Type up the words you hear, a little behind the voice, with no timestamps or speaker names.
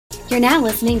You're now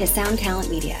listening to Sound Talent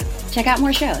Media. Check out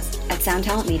more shows at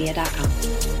soundtalentmedia.com.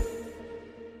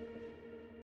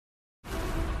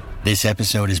 This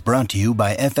episode is brought to you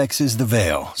by FX's The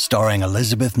Veil, starring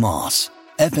Elizabeth Moss.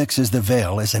 FX's The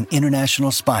Veil is an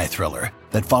international spy thriller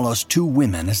that follows two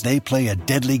women as they play a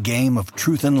deadly game of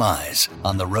truth and lies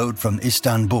on the road from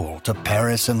Istanbul to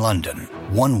Paris and London.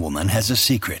 One woman has a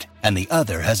secret, and the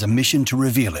other has a mission to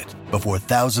reveal it before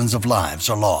thousands of lives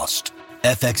are lost.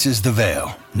 FX's The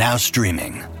Veil, now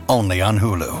streaming, only on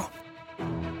Hulu.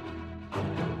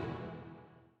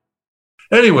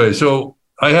 Anyway, so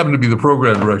I happen to be the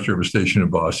program director of a station in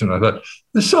Boston. I thought,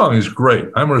 this song is great.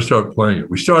 I'm going to start playing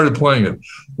it. We started playing it.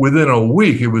 Within a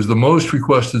week, it was the most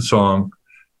requested song.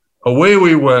 Away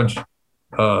we went.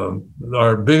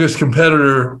 Our biggest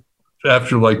competitor,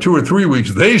 after like 2 or 3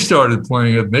 weeks, they started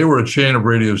playing it. They were a chain of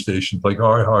radio stations like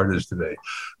Our Heart is today.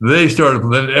 They started,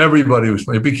 then everybody was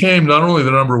playing. It became not only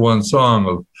the number one song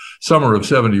of summer of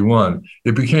 71,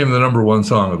 it became the number one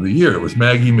song of the year. It was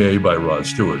Maggie May by Rod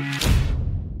Stewart.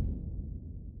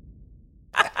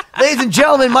 Ladies and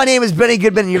gentlemen, my name is Benny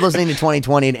Goodman, and you're listening to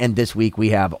 2020. And this week we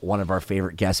have one of our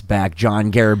favorite guests back,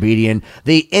 John Garabedian,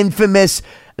 the infamous,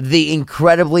 the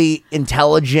incredibly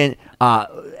intelligent.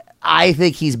 I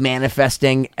think he's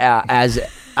manifesting, as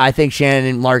I think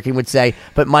Shannon Larkin would say.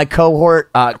 But my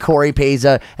cohort, Corey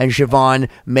Peza and Siobhan,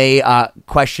 may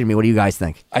question me. What do you guys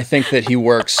think? I think that he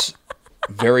works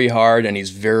very hard, and he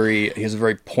has a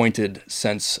very pointed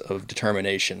sense of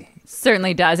determination.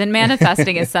 Certainly does. And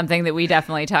manifesting is something that we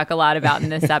definitely talk a lot about in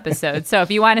this episode. So if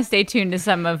you want to stay tuned to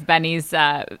some of Benny's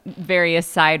various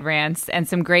side rants and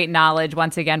some great knowledge,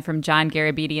 once again, from John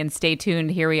Garabedian, stay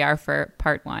tuned. Here we are for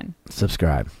part one.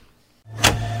 Subscribe.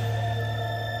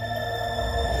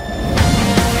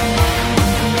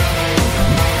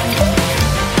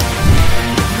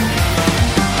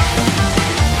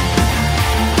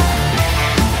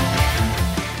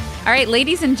 All right,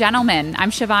 ladies and gentlemen,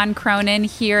 I'm Siobhan Cronin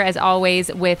here, as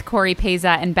always, with Corey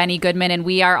Peza and Benny Goodman, and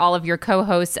we are all of your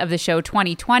co-hosts of the show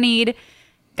 2020'd.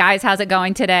 Guys, how's it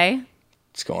going today?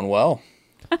 It's going well.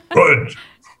 Good.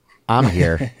 I'm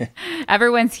here.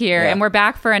 Everyone's here, Yeah. and we're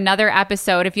back for another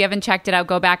episode. If you haven't checked it out,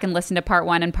 go back and listen to part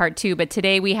one and part two. But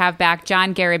today we have back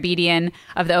John Garabedian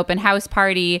of the Open House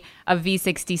Party, of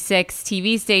V66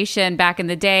 TV station back in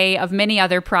the day, of many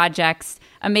other projects.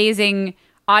 Amazing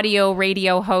audio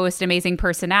radio host, amazing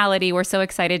personality. We're so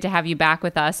excited to have you back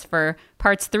with us for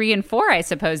parts 3 and 4, I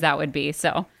suppose that would be.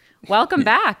 So welcome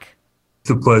back. It's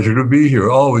a pleasure to be here,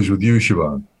 always with you,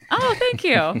 Siobhan. Oh, thank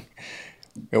you.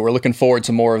 Yeah, we're looking forward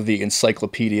to more of the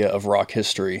encyclopedia of rock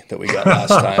history that we got last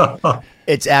time.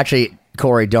 It's actually,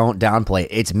 Corey, don't downplay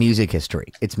it. It's music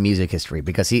history. It's music history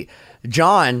because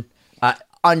John,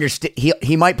 understand.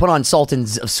 He might put on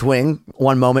Sultans of Swing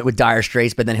one moment with Dire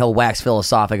Straits, but then he'll wax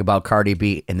philosophic about Cardi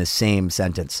B in the same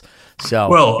sentence. So,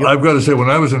 Well, I've got to say, when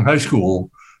I was in high school,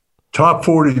 top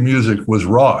 40 music was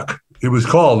rock. It was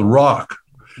called rock.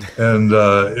 And,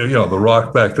 the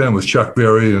rock back then was Chuck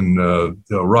Berry and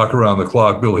Rock Around the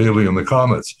Clock, Bill Haley and the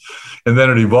Comets. And then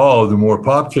it evolved and more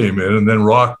pop came in, and then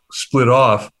rock split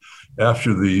off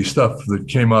after the stuff that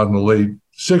came out in the late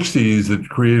 60s that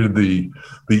created the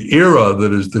era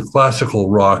that is the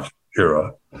classical rock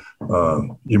era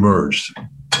emerged.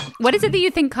 What is it that you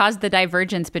think caused the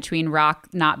divergence between rock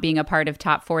not being a part of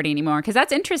top 40 anymore? Because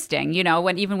that's interesting. You know,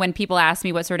 when people ask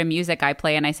me what sort of music I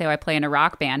play and I say, I play in a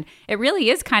rock band, it really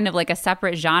is kind of like a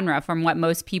separate genre from what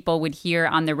most people would hear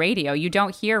on the radio. You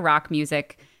don't hear rock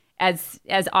music as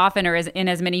often or in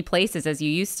as many places as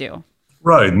you used to.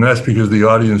 Right, and that's because the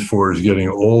audience for it is getting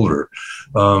older.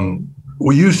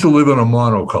 We used to live in a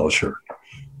monoculture.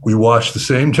 We watched the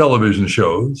same television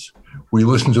shows. We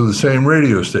listened to the same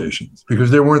radio stations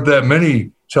because there weren't that many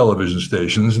television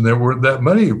stations and there weren't that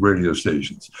many radio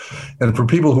stations. And for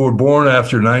people who were born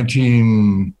after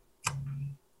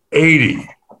 1980,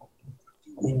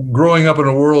 growing up in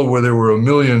a world where there were a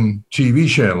million TV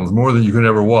channels, more than you could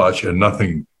ever watch, and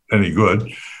nothing any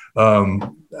good,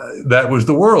 that was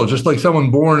the world. Just like someone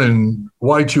born in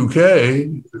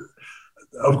Y2K,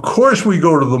 of course we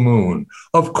go to the moon.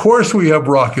 Of course we have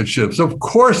rocket ships. Of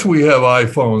course we have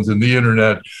iPhones and the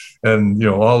internet and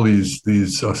all these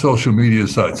social media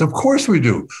sites. Of course we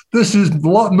do. This is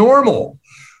normal.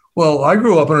 Well, I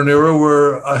grew up in an era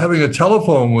where having a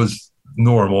telephone was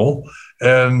normal,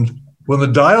 and when the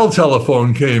dial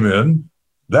telephone came in,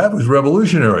 that was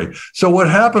revolutionary. So what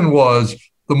happened was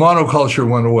the monoculture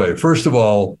went away. First of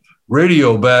all,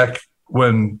 radio back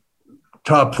when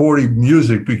top 40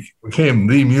 music became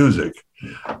the music,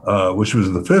 which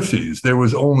was the 50s, there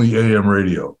was only AM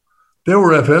radio. there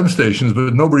were FM stations,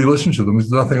 but nobody listened to them. There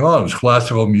was nothing on. It was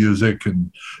classical music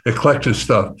and eclectic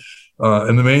stuff.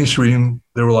 In the mainstream,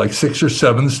 there were like 6 or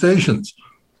 7 stations.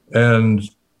 And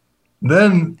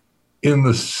then in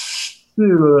the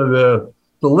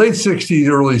late 60s,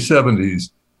 early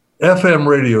 70s, FM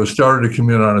radio started to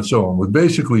come in on its own with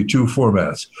basically 2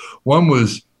 formats. One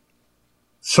was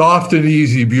soft and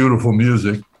easy, beautiful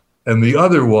music, and the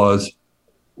other was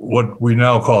what we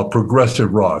now call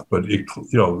progressive rock, but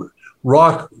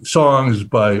rock songs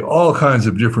by all kinds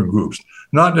of different groups,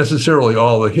 not necessarily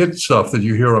all the hit stuff that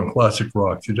you hear on classic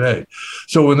rock today.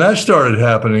 So when that started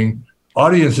happening,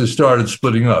 audiences started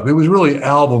splitting up. It was really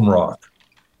album rock.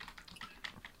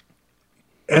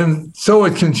 And so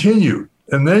it continued.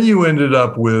 And then you ended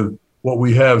up with what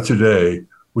we have today,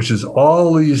 which is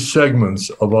all these segments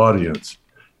of audience.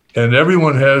 And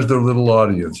everyone has their little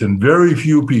audience, and very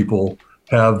few people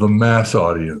have the mass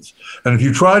audience. And if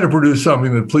you try to produce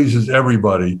something that pleases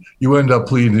everybody, you end up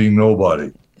pleasing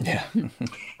nobody. Yeah.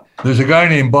 There's a guy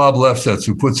named Bob Lefsetz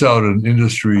who puts out an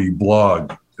industry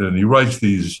blog, and he writes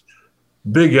these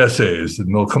big essays,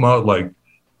 and they'll come out like,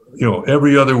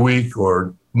 every other week,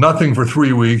 or nothing for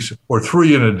 3 weeks, or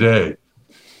 3 in a day.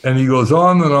 And he goes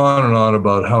on and on and on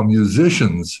about how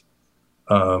musicians,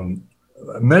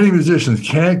 many musicians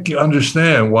can't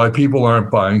understand why people aren't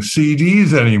buying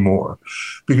CDs anymore,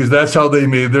 because that's how they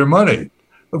made their money.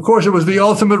 Of course, it was the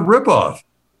ultimate ripoff.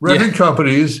 Record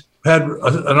companies had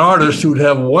an artist who'd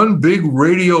have one big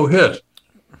radio hit,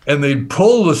 and they'd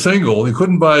pull the single. You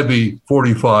couldn't buy the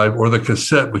 45 or the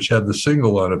cassette, which had the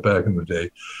single on it back in the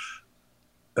day,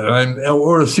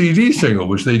 or a CD single,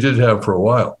 which they did have for a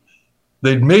while.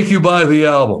 They'd make you buy the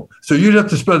album. So you'd have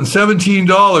to spend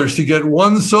 $17 to get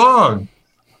one song.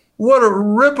 What a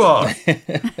ripoff.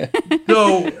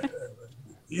 So,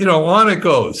 on it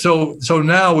goes. So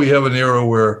now we have an era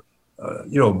where,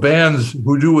 bands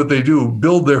who do what they do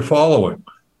build their following.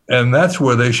 And that's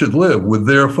where they should live, with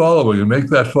their following, and make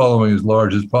that following as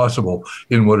large as possible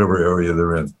in whatever area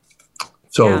they're in.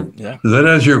 So does that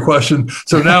answer your question?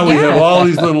 So now we have all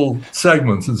these little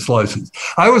segments and slices.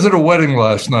 I was at a wedding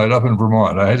last night up in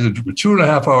Vermont. I had a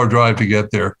 2.5-hour drive to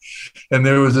get there. And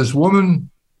there was this woman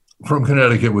from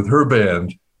Connecticut with her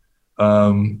band.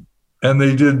 And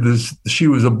they did this. She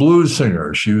was a blues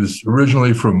singer. She was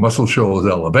originally from Muscle Shoals,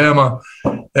 Alabama.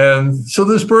 And so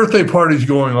this birthday party's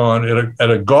going on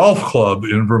at a golf club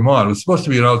in Vermont. It was supposed to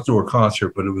be an outdoor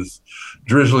concert, but it was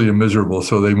drizzly and miserable,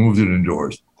 so they moved it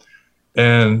indoors.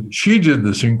 And she did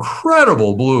this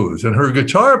incredible blues. And her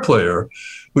guitar player,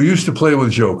 who used to play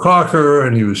with Joe Cocker,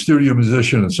 and he was a studio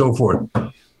musician and so forth,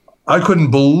 I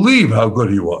couldn't believe how good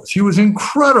he was. He was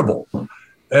incredible.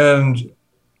 And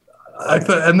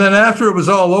and then after it was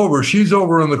all over, she's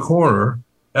over in the corner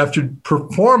after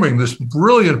performing this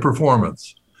brilliant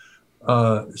performance,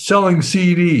 selling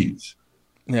CDs.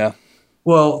 Yeah.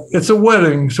 Well, it's a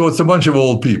wedding, so it's a bunch of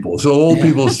old people. So old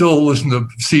people still listen to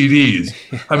CDs.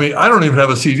 I mean, I don't even have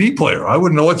a CD player. I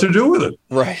wouldn't know what to do with it.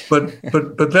 Right.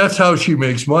 But that's how she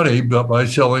makes money, by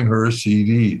selling her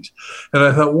CDs. And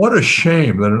I thought, what a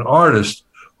shame that an artist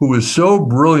who is so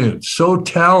brilliant, so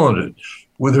talented,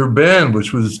 with her band,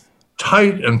 which was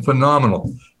tight and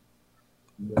phenomenal.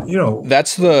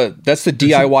 That's the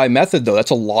DIY method, though. That's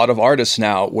a lot of artists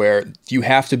now, where you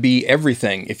have to be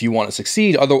everything if you want to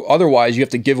succeed. Otherwise, you have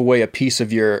to give away a piece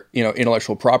of your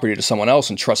intellectual property to someone else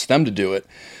and trust them to do it.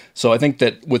 So I think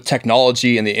that with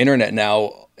technology and the internet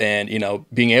now, and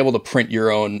being able to print your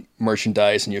own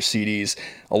merchandise and your CDs,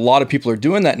 a lot of people are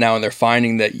doing that now, and they're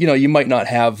finding that you might not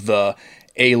have the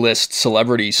A-list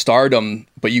celebrity stardom,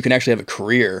 but you can actually have a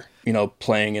career,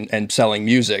 playing and selling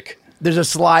music. There's a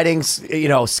sliding,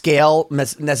 scale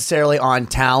necessarily on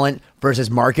talent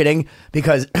versus marketing,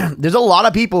 because there's a lot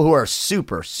of people who are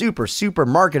super, super, super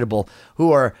marketable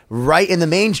who are right in the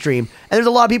mainstream. And there's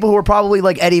a lot of people who are probably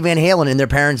like Eddie Van Halen in their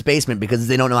parents' basement because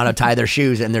they don't know how to tie their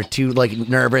shoes and they're too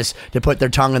nervous to put their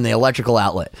tongue in the electrical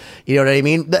outlet. You know what I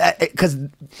mean? Because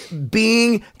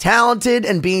being talented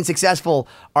and being successful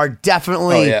are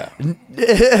definitely, absolutely.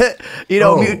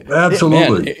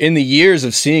 Man, in the years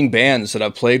of seeing bands that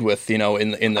I've played with, in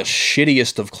the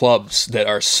shittiest of clubs that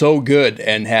are so good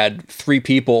and had 3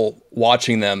 people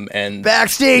watching them, and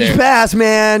backstage pass,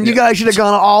 man. You guys should have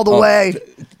gone all the way.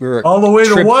 All the way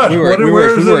to what?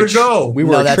 Where is it to go? We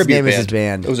were a tribute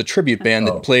band. It was a tribute band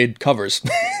that played covers.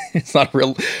 It's not a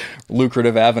real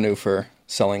lucrative avenue for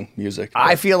selling music.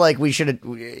 I feel like you should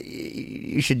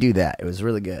do that. It was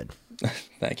really good.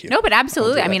 Thank you. No, but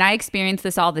absolutely. I mean, I experience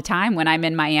this all the time when I'm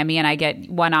in Miami and I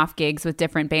get one-off gigs with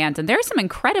different bands. And there are some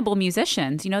incredible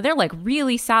musicians. They're like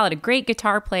really solid, great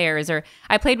guitar players. Or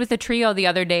I played with a trio the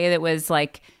other day that was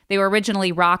like, they were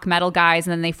originally rock metal guys,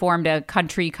 and then they formed a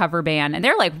country cover band, and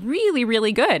they're like really,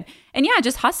 really good. And yeah,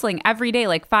 just hustling every day,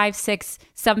 like 5, 6,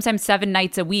 sometimes 7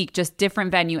 nights a week, just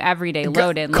different venue every day,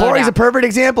 load in, load Corey's out. a perfect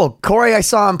example. Corey, I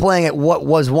saw him playing at what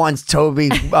was once Toby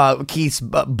Keith's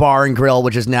Bar and Grill,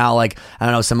 which is now like, I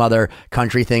don't know, some other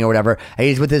country thing or whatever. And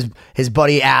he's with his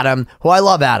buddy Adam, who I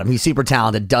love Adam. He's super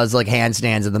talented, does like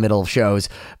handstands in the middle of shows.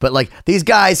 But like these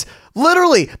guys,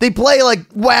 literally, they play like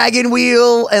Wagon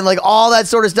Wheel and like all that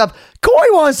sort of stuff.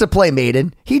 Corey wants to play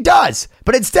Maiden. He does.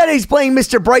 But instead he's playing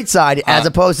Mr. Brightside as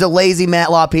opposed to lazy Matt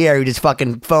LaPierre who just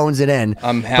fucking phones it in.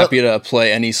 I'm happy to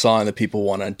play any song that people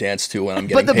want to dance to when I'm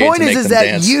getting paid to make them dance. But the point is that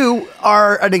dance. You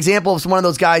are an example of one of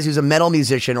those guys who's a metal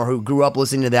musician or who grew up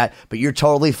listening to that, but you're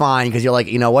totally fine because you're like,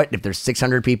 you know what? If there's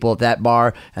 600 people at that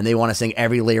bar and they want to sing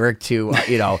every lyric to,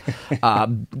 Mr.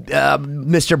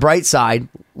 Brightside,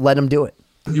 let them do it.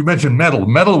 You mentioned metal.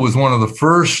 Metal was one of the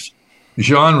first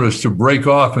genres to break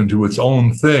off into its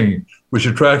own thing, which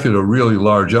attracted a really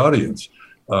large audience.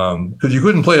 Because you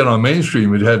couldn't play it on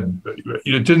mainstream. It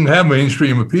didn't have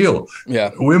mainstream appeal.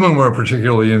 Yeah. Women were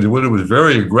particularly into it. It was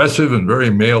very aggressive and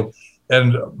very male,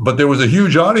 but there was a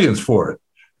huge audience for it.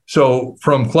 So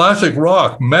from classic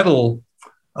rock, metal,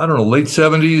 I don't know, late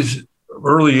 70s,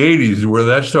 early 80s is where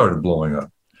that started blowing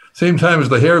up. Same time as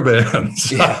the hair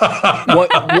bands.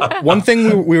 Yeah. One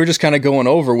thing we were just kind of going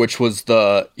over, which was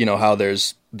how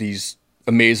there's these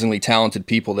amazingly talented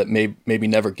people that maybe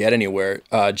never get anywhere.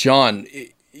 John,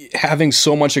 having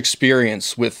so much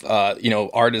experience with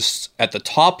artists at the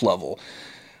top level,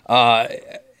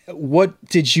 what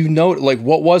did you know? Like,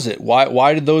 what was it?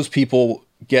 Why did those people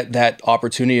get that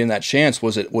opportunity and that chance?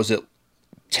 Was it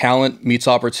talent meets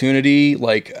opportunity?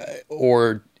 Like,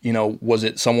 or was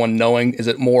it someone knowing? Is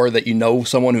it more that you know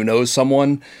someone who knows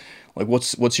someone? Like,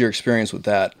 what's your experience with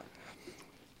that?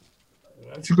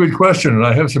 That's a good question, and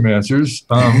I have some answers.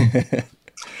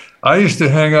 I used to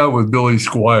hang out with Billy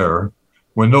Squier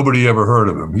when nobody ever heard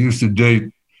of him. He used to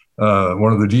date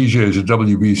one of the DJs at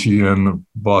WBCN,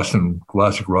 Boston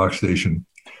classic rock station,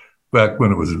 back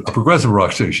when it was a progressive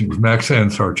rock station. It was Maxine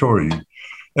Sartori.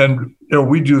 And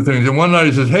we do things. And one night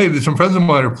he says, "Hey, some friends of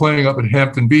mine are playing up at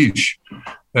Hampton Beach."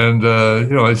 And,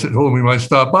 I told him we might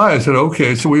stop by. I said,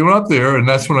 okay. So we went up there, and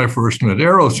that's when I first met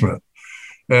Aerosmith.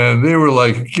 And they were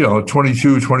like,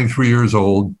 22, 23 years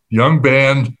old, young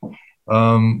band.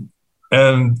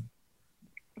 And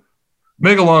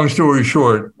make a long story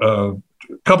short, a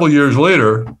couple of years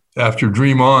later, after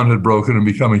Dream On had broken and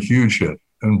become a huge hit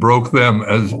and broke them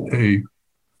as a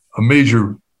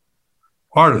major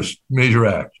artist, major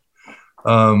act,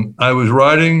 I was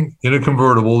riding in a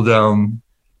convertible down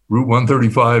Route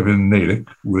 135 in Natick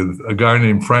with a guy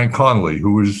named Frank Connolly,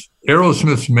 who was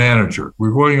Aerosmith's manager. We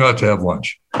were going out to have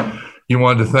lunch. He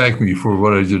wanted to thank me for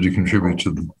what I did to contribute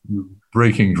to the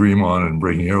breaking Dream On and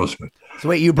breaking Aerosmith. So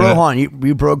wait, you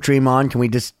broke Dream On. Can we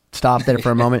just stop there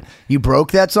for a moment? You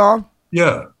broke that song?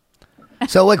 Yeah.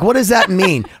 So like, what does that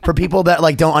mean for people that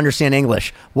like don't understand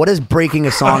English? What does breaking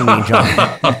a song mean, John?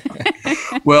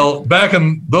 Well, back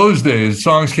in those days,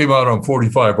 songs came out on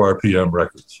 45 RPM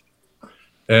records.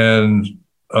 And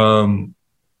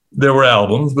there were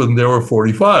albums, but there were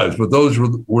 45s. But those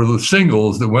were the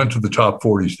singles that went to the top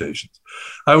 40 stations.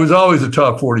 I was always a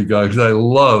top 40 guy because I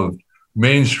loved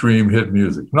mainstream hit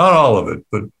music. Not all of it,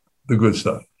 but the good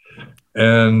stuff.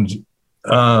 And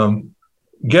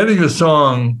getting a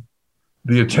song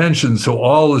the attention so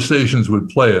all the stations would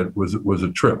play it was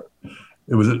a trip.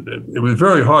 It was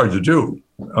very hard to do.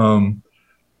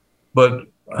 But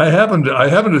I happened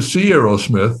to see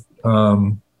Aerosmith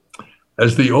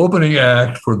as the opening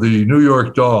act for the New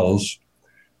York Dolls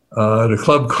at a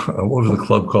club. What was the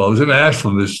club called? It was in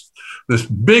Ashland, this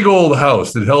big old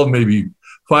house that held maybe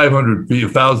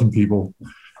 1,000 people.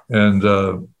 And it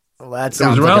was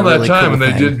around that time, and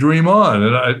they did Dream On,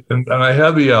 and I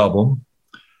had the album.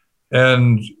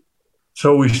 And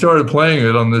so we started playing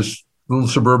it on this little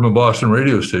suburban Boston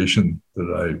radio station that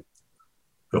I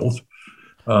built.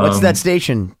 What's that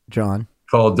station, John?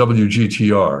 Called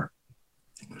WGTR.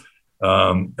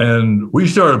 And we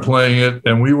started playing it,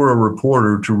 and we were a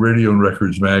reporter to Radio and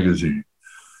Records magazine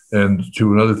and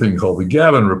to another thing called the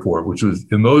Gavin Report, which was,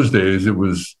 in those days, it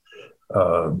was, I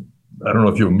don't know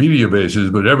if you have media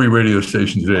bases, but every radio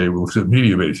station today looks at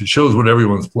media base. It shows what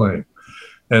everyone's playing.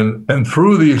 And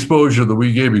through the exposure that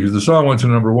we gave, because the song went to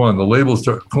number one, the label,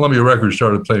 Columbia Records,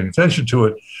 started paying attention to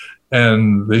it,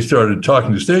 and they started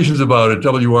talking to stations about it.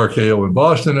 WRKO in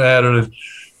Boston added it,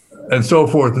 and so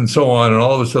forth and so on. And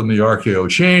all of a sudden, the RKO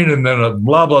chain, and then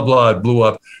blah, blah, blah, it blew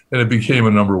up, and it became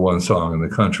a number one song in the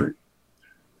country.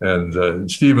 And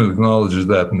Stephen acknowledges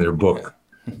that in their book.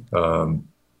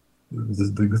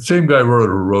 the same guy who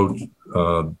wrote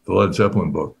the Led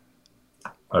Zeppelin book.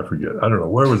 I forget. I don't know.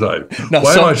 Where was I? No,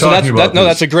 Why am I talking about this?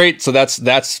 That's a great. So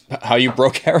that's how you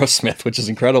broke Aerosmith, which is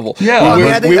incredible. Yeah, we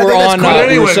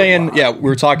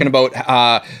were talking about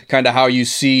kind of how you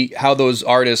see how those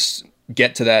artists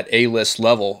get to that A-list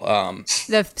level.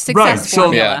 The success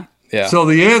formula. Yeah. So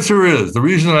the answer is, the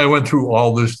reason I went through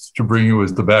all this to bring you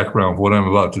as the background of what I'm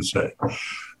about to say.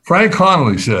 Frank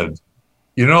Connolly said,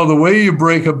 the way you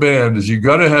break a band is you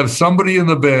got to have somebody in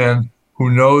the band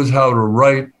who knows how to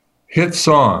write hit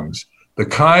songs, the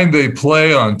kind they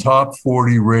play on top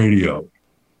 40 radio.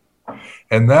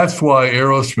 And that's why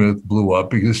Aerosmith blew up,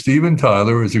 because Steven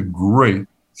Tyler is a great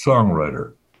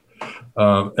songwriter.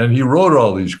 And he wrote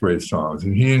all these great songs.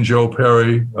 And he and Joe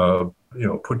Perry,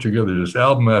 put together just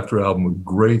album after album with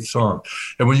great songs.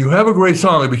 And when you have a great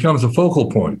song, it becomes a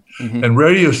focal point. Mm-hmm. And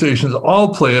radio stations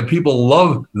all play it. People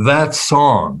love that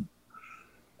song.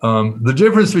 The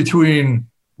difference between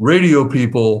radio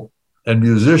people and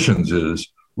musicians is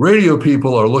radio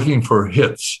people are looking for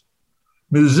hits.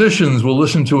 Musicians will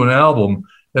listen to an album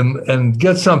and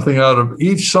get something out of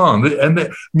each song. And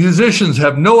musicians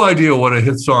have no idea what a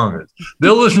hit song is.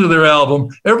 They'll listen to their album.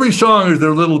 Every song is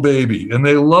their little baby, and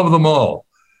they love them all,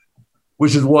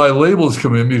 which is why labels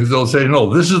come in, because they'll say,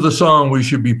 no, this is the song we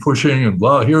should be pushing, and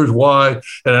blah, here's why,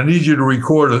 and I need you to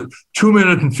record a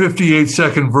 2-minute and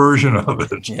 58-second version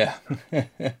of it. Yeah.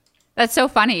 That's so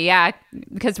funny, yeah,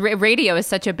 because radio is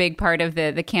such a big part of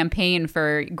the campaign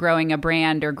for growing a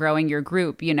brand or growing your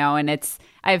group, and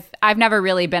I've never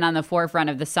really been on the forefront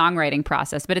of the songwriting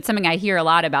process, but it's something I hear a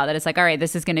lot about, that it's like, all right,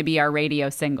 this is going to be our radio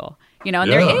single,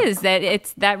 and there is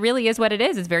that really is what it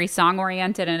is. It's very song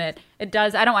oriented, and it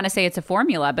does. I don't want to say it's a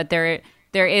formula, but there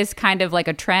is kind of like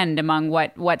a trend among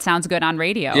what sounds good on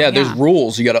radio. Yeah, there's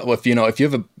rules. You got to, if you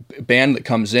have a band that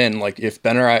comes in, like if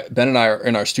Ben and I are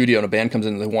in our studio and a band comes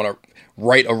in and they want to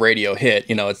write a radio hit,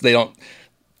 they don't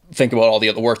think about all the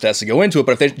other work that has to go into it.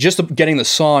 But if they're just getting the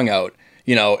song out,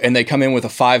 and they come in with a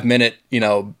 5-minute,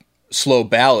 slow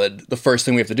ballad, the first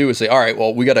thing we have to do is say, all right,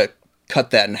 well, we got to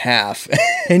cut that in half,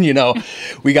 and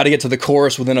we got to get to the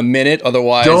chorus within a minute.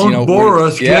 Otherwise, don't bore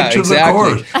us. Get to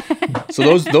exactly. The chorus.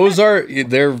 So those are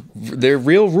they're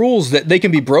real rules that they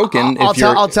can be broken.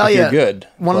 I'll tell you, good.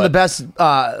 One of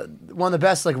the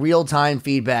best like real time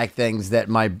feedback things that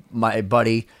my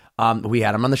buddy. We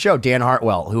had him on the show, Dan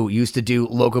Hartwell, who used to do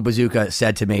Loco Bazooka,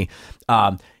 said to me,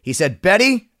 he said,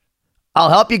 Betty, I'll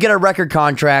help you get a record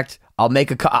contract.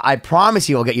 I promise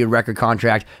you I'll get you a record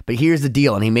contract, but here's the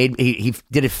deal. And he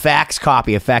did a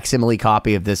facsimile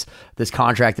copy of this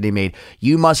contract that he made.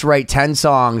 You must write 10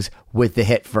 songs with the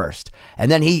hit first.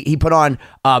 And then he put on,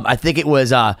 I think it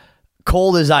was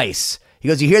Cold as Ice. He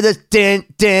goes, you hear this? Din,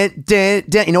 din, din,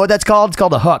 din. You know what that's called? It's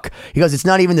called a hook. He goes, it's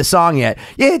not even the song yet.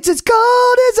 It's as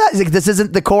cold as ice. He's like, this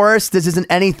isn't the chorus. This isn't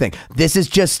anything. This is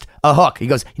just a hook. He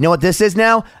goes, you know what this is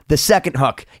now? The second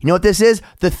hook. You know what this is?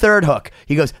 The third hook.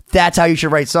 He goes, that's how you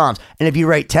should write songs. And if you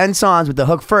write 10 songs with the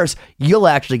hook first, you'll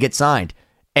actually get signed.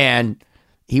 And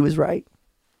he was right.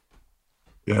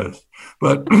 Yes.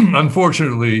 But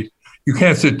unfortunately, you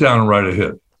can't sit down and write a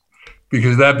hit,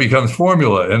 because that becomes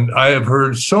formula. And I have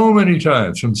heard so many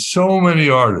times from so many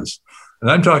artists,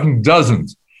 and I'm talking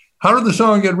dozens, how did the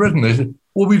song get written? They said,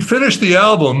 well, we finished the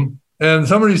album, and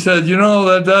somebody said, you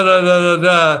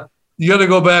got to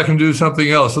go back and do something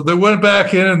else. So they went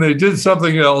back in and they did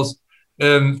something else,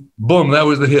 and boom, that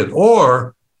was the hit.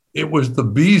 Or it was the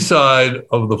B-side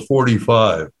of the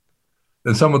 45.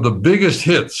 And some of the biggest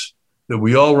hits that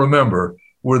we all remember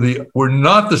were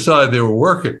not the side they were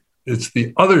working. It's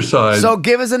the other side. So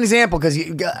give us an example, because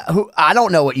I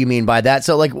don't know what you mean by that.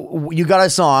 So like, you got a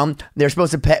song, they're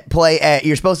supposed to play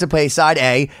you're supposed to play side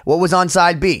A. What was on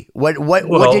side B? What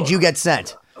did you get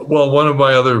sent? Well, one of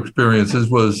my other experiences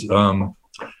was in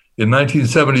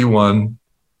 1971,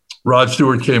 Rod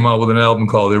Stewart came out with an album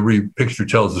called Every Picture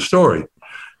Tells a Story.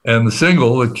 And the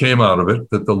single that came out of it,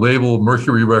 that the label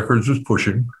Mercury Records was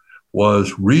pushing,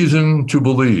 was Reason to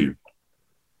Believe.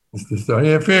 With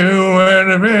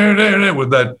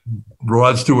that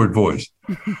Rod Stewart voice.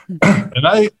 And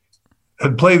I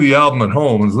had played the album at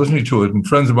home and was listening to it, and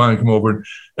friends of mine come over, and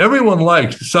everyone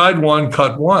liked side one,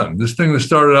 cut one. This thing that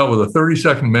started out with a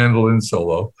 30-second mandolin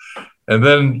solo, and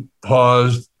then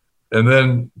paused, and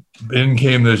then in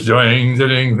came this ding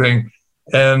thing.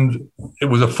 And it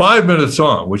was a 5-minute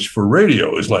song, which for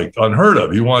radio is like unheard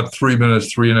of. You want 3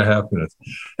 minutes, 3.5 minutes.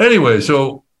 Anyway,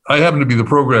 so I happened to be the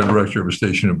program director of a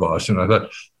station in Boston. I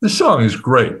thought, this song is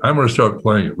great. I'm going to start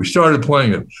playing it. We started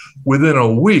playing it. Within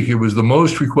a week, it was the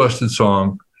most requested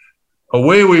song.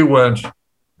 Away we went.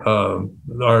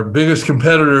 Our biggest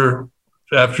competitor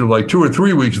after like 2 or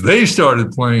 3 weeks, they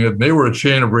started playing it. And they were a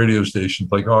chain of radio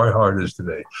stations like Our Heart is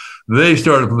today. They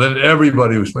started, then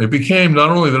everybody was playing. It became not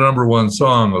only the number one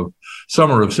song of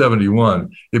summer of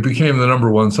 71, it became the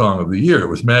number one song of the year. It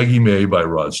was Maggie May by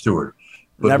Rod Stewart.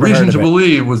 But Never Reason heard to of it.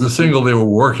 Believe was the single they were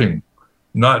working,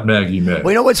 not Maggie May.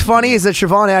 Well, you know what's funny is that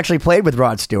Siobhan actually played with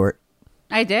Rod Stewart.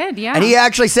 I did, yeah. And he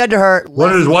actually said to her, What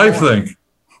did his wife think?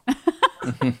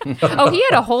 Oh, he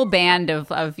had a whole band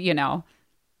of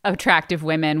attractive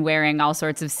women wearing all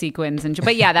sorts of sequins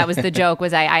but yeah, that was the joke.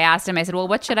 Was I asked him, I said, well,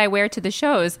 what should I wear to the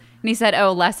shows? And he said,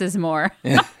 oh, less is more.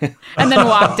 And then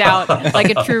walked out like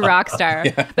a true rock star.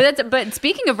 Yeah. But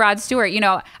speaking of Rod Stewart,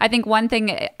 I think one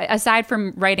thing, aside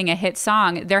from writing a hit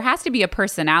song, there has to be a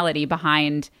personality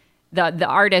behind the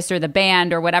artist or the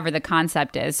band or whatever the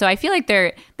concept is. So I feel like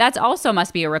that's also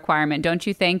must be a requirement, don't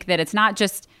you think? That it's not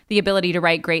just the ability to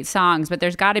write great songs, but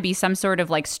there's got to be some sort of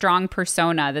like strong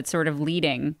persona that's sort of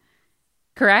leading.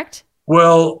 Correct?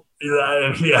 Well,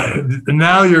 yeah,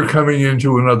 now you're coming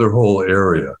into another whole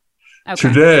area. Okay.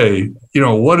 Today,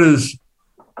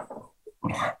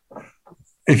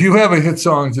 if you have a hit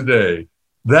song today,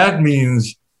 that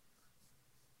means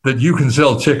that you can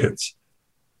sell tickets.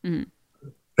 Mm-hmm.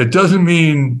 It doesn't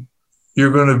mean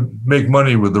you're going to make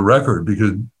money with the record,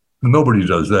 because nobody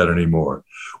does that anymore,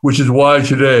 which is why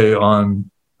today on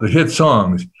the hit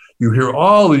songs, you hear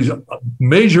all these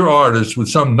major artists with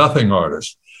some nothing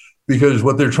artists, because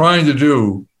what they're trying to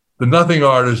do, the nothing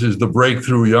artist is the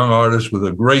breakthrough young artist with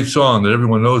a great song that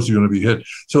everyone knows is going to be hit.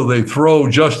 So they throw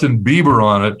Justin Bieber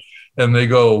on it and they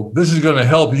go, this is going to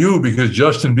help you because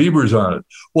Justin Bieber's on it.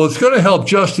 Well, it's going to help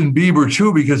Justin Bieber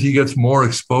too, because he gets more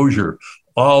exposure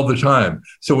all the time.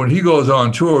 So when he goes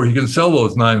on tour, he can sell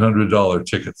those $900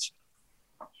 tickets.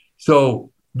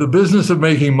 So the business of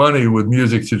making money with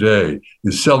music today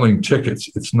is selling tickets.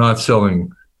 It's not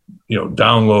selling,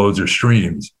 downloads or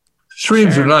streams.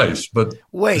 Streams are nice, but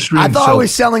wait, I thought I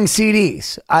was selling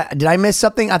CDs. Did I miss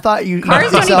something? I thought you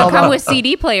cars don't even come with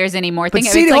CD players anymore.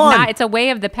 It's a way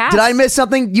of the past. Did I miss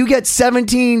something? You get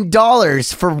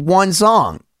 $17 for one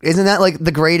song. Isn't that like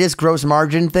the greatest gross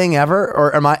margin thing ever?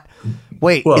 Or am I?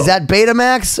 Wait, is that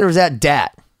Betamax or is that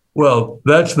DAT? Well,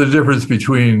 that's the difference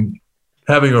between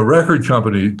having a record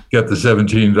company get the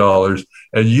 $17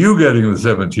 and you getting the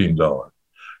 $17.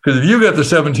 Because if you get the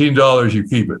 $17, you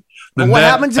keep it. What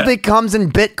happens if it comes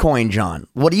in Bitcoin, John?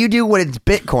 What do you do when it's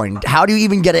Bitcoin? How do you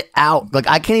even get it out? Like,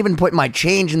 I can't even put my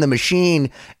change in the machine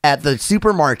at the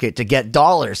supermarket to get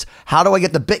dollars. How do I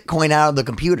get the Bitcoin out of the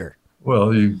computer?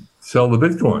 Well, you sell the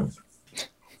Bitcoins.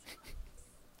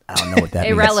 I don't know what that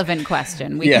means. Irrelevant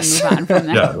question. We can move on from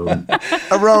that.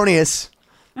 Yeah. Erroneous.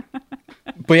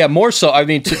 But yeah, more so, I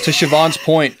mean, to Siobhan's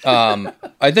point,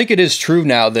 I think it is true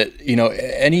now that,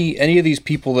 any of these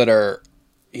people that are,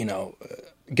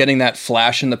 getting that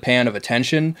flash in the pan of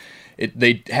attention,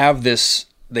 they have this,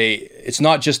 it's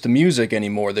not just the music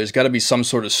anymore. There's got to be some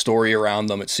sort of story around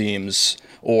them, it seems,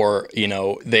 or,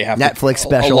 they have Netflix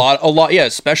special. A lot, yeah,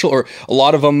 special, or a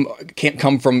lot of them can't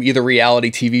come from either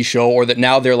reality TV show or that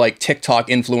now they're like TikTok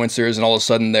influencers and all of a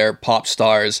sudden they're pop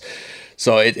stars.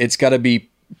 So it's got to be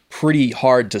pretty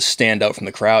hard to stand out from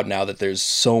the crowd now that there's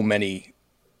so many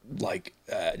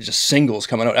just singles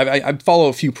coming out. I follow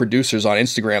a few producers on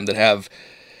Instagram that have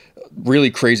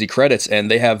really crazy credits and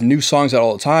they have new songs out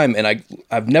all the time, and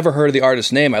I've never heard of the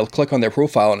artist's name. I click on their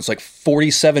profile and it's like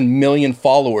 47 million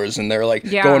followers and they're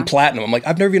going platinum. I'm like,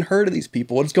 I've never even heard of these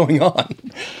people. What's going on?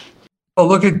 Oh,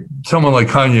 look at someone like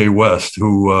Kanye West,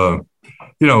 who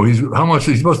he's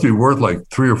supposed to be worth like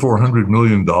 $300 or $400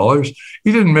 million.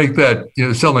 He didn't make that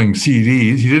selling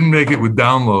CDs. He didn't make it with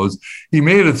downloads. He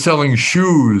made it selling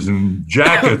shoes and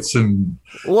jackets and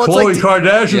Khloe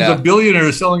Kardashian's a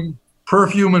billionaire selling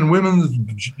perfume and women's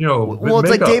well, it's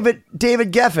makeup. Like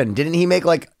David Geffen. Didn't he make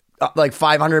like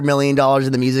 $500 million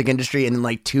in the music industry and then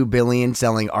like $2 billion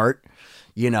selling art?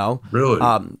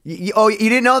 Really? You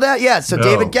didn't know that? Yeah. So no.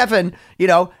 David Geffen,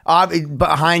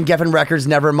 behind Geffen Records,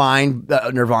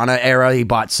 Nevermind, Nirvana era, he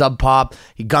bought Sub Pop,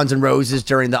 Guns N' Roses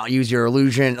during the Use Your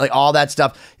Illusion, like all that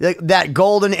stuff. Like that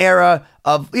golden era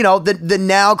of, the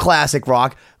now classic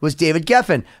rock was David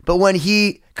Geffen. But when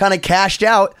he kind of cashed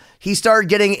out, he started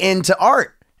getting into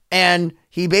art, and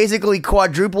he basically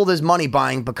quadrupled his money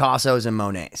buying Picassos and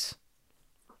Monets.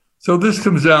 So this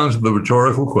comes down to the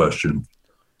rhetorical question.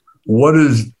 What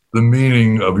is the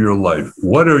meaning of your life?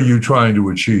 What are you trying to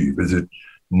achieve? Is it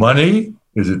money?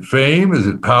 Is it fame? Is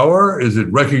it power? Is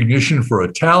it recognition for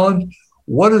a talent?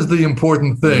 What is the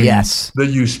important thing that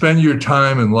you spend your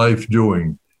time in life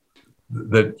doing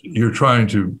that you're trying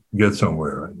to get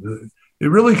somewhere?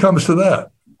 It really comes to that.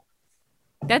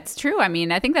 That's true. I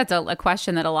mean, I think that's a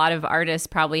question that a lot of artists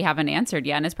probably haven't answered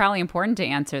yet, and it's probably important to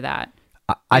answer that.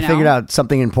 I figured out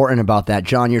something important about that,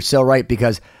 John. You're so right,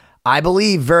 because I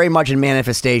believe very much in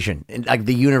manifestation, in like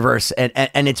the universe,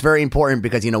 and it's very important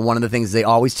because, one of the things they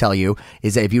always tell you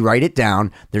is that if you write it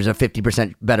down, there's a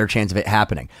 50% better chance of it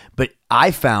happening. But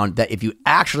I found that if you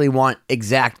actually want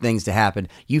exact things to happen,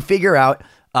 you figure out,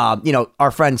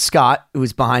 our friend Scott,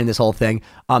 who's behind this whole thing,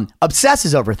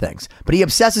 obsesses over things, but he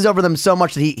obsesses over them so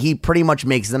much that he pretty much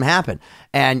makes them happen.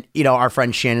 And, our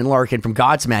friend Shannon Larkin from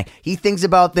Godsmack, he thinks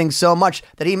about things so much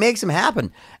that he makes them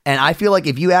happen. And I feel like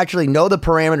if you actually know the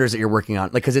parameters that you're working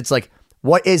on, like, cause it's like,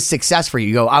 what is success for you?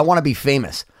 You go, I want to be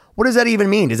famous. What does that even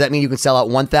mean? Does that mean you can sell out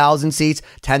 1,000 seats,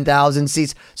 10,000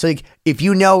 seats? So like, if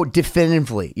you know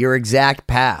definitively your exact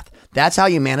path, that's how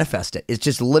you manifest it. It's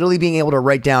just literally being able to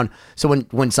write down. So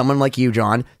when someone like you,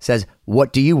 John, says,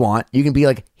 what do you want? You can be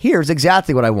like, here's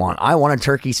exactly what I want. I want a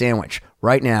turkey sandwich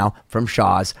right now from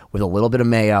Shaw's with a little bit of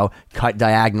mayo cut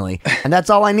diagonally. And that's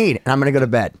all I need. And I'm going to go to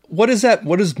bed. What is that?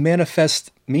 What does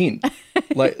manifest mean?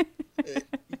 Like,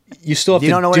 you still have you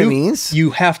don't know what it means? You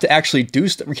have to actually do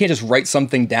stuff. We can't just write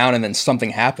something down and then something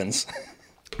happens.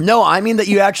 No, I mean that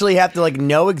you actually have to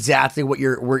know exactly what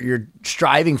you're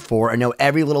striving for and know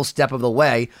every little step of the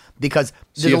way, because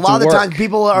there's a lot of the times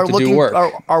people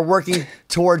are working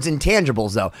towards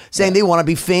intangibles, though, saying they want to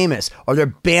be famous or their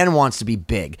band wants to be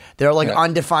big. They're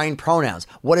undefined pronouns.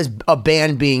 What is a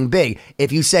band being big?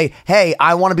 If you say, hey,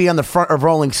 I want to be on the front of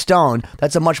Rolling Stone,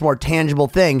 that's a much more tangible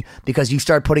thing because you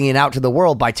start putting it out to the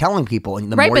world by telling people.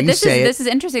 And the more you say this is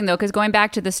interesting, though, because going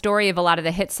back to the story of a lot of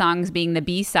the hit songs being the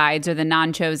B-sides or the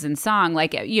non-chosen song,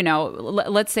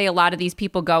 let's say a lot of these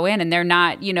people go in and they're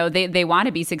not, they want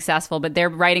to be successful, but they're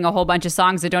writing a whole bunch of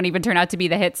songs that don't even turn out to be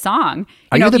the hit song.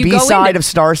 Are you the B-side of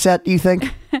Starset, do you think?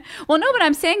 Well, no, but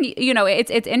I'm saying,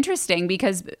 it's interesting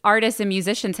because artists and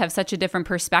musicians have such a different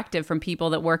perspective from people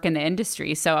that work in the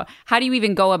industry. So how do you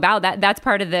even go about that? That's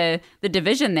part of the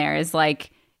division there is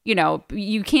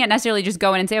you can't necessarily just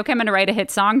go in and say, okay, I'm going to write a hit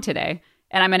song today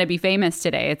and I'm going to be famous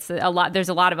today. It's a lot. There's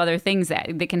a lot of other things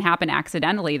that can happen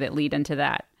accidentally that lead into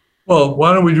that. Well,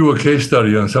 why don't we do a case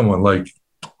study on someone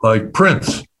like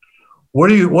Prince?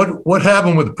 What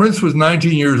happened with Prince? Was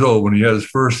 19 years old when he had his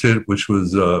first hit, which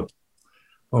was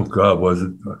was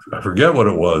it? I forget what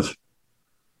it was. It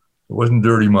wasn't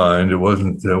Dirty Mind. It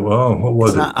wasn't. What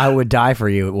was it? I Would Die for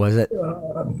You. Was it?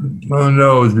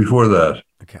 No, it was before that.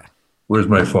 Okay. Where's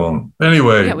my phone?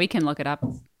 Anyway. Yeah, we can look it up.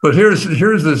 But here's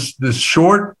this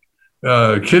short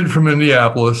kid from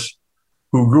Indianapolis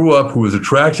who grew up, who was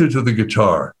attracted to the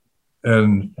guitar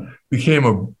and became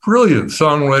a brilliant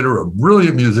songwriter, a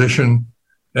brilliant musician,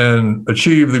 and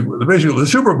achieved basically the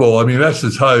Super Bowl. I mean, that's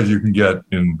as high as you can get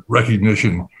in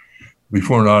recognition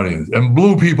before an audience, and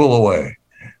blew people away.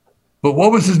 But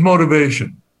what was his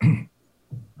motivation?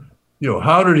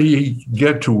 How did he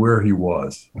get to where he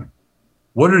was?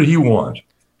 What did he want?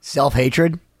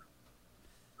 Self-hatred?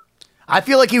 I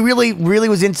feel like he really, really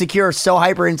was insecure, so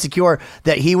hyper insecure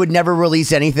that he would never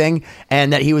release anything,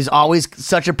 and that he was always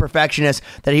such a perfectionist,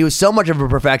 that he was so much of a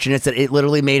perfectionist that it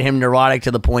literally made him neurotic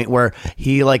to the point where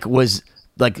he was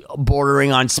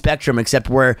bordering on Spectrum, except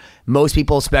where most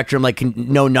people's Spectrum can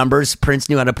know numbers. Prince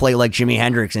knew how to play like Jimi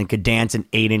Hendrix and could dance in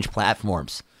 8-inch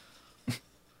platforms.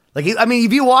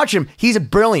 If you watch him, he's a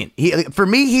brilliant. For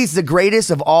me, he's the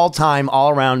greatest of all time,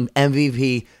 all around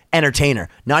MVP entertainer,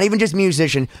 not even just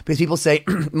musician, because people say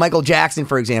Michael Jackson,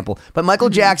 for example, but Michael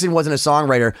Jackson wasn't a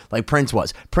songwriter like Prince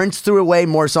was. Prince threw away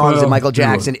more songs than Michael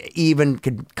Jackson even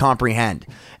could comprehend.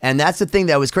 And that's the thing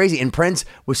that was crazy. And Prince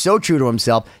was so true to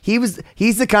himself. He's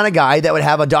the kind of guy that would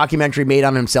have a documentary made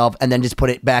on himself and then just put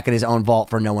it back in his own vault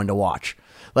for no one to watch.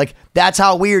 That's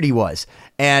how weird he was.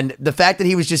 And the fact that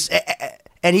he was just,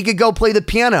 and he could go play the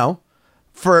piano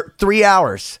for 3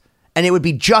 hours and it would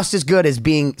be just as good as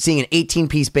seeing an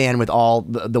 18-piece band with all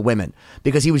the women,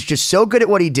 because he was just so good at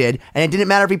what he did, and it didn't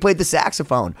matter if he played the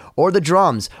saxophone or the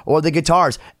drums or the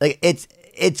guitars.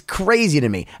 It's crazy to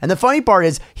me. And the funny part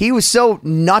is he was so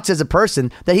nuts as a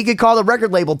person that he could call the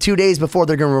record label 2 days before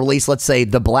they're going to release, let's say,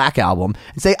 the Black Album,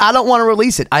 and say, I don't want to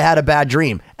release it. I had a bad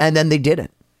dream. And then they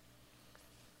didn't.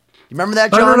 You remember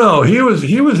that, John? I don't know. He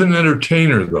was an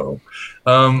entertainer, though.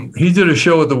 He did a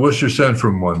show at the Worcester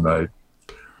Centrum one night.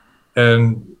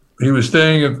 And he was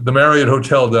staying at the Marriott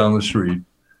Hotel down the street.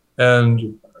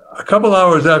 And a couple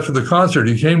hours after the concert,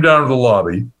 he came down to the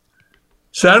lobby,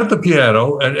 sat at the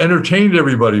piano, and entertained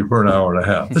everybody for an hour and a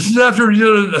half. This is after he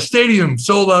did a stadium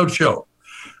sold-out show.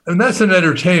 And that's an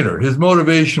entertainer. His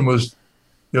motivation was,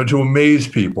 to amaze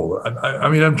people.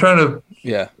 I'm trying to,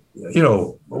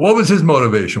 what was his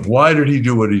motivation? Why did he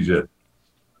do what he did?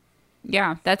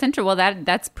 Yeah, that's interesting. Well,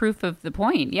 that's proof of the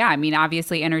point. Yeah, I mean,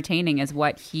 obviously entertaining is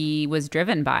what he was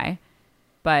driven by.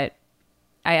 But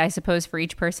I suppose for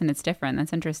each person it's different.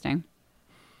 That's interesting.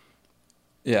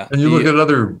 Yeah. And you look at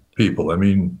other people. I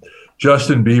mean,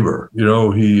 Justin Bieber,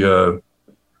 he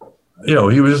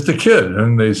was just a kid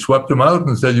and they swept him out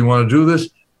and said, you want to do this?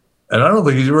 And I don't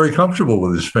think he's very comfortable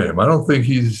with his fame. I don't think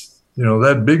he's,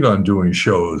 that big on doing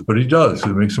shows, but he does.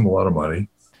 It makes him a lot of money.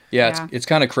 Yeah, it's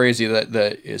kind of crazy that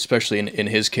especially in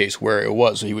his case where it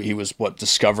was, he was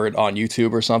discovered on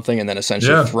YouTube or something and then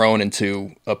essentially thrown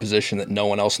into a position that no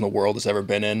one else in the world has ever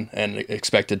been in and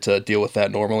expected to deal with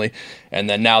that normally. And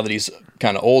then now that he's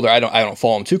kind of older, I don't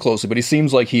follow him too closely, but he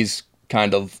seems like he's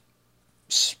kind of,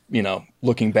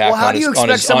 looking back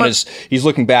he's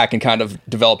looking back and kind of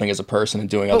developing as a person and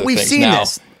doing other things now. But we've seen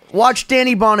this. Watch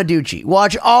Danny Bonaducci.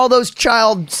 Watch all those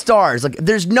child stars. Like,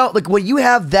 there's no, when you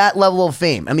have that level of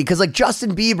fame, I mean, because,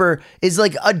 Justin Bieber is,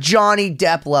 a Johnny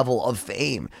Depp level of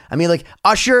fame. I mean,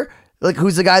 Usher,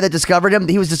 who's the guy that discovered him?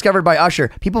 He was discovered by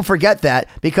Usher. People forget that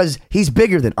because he's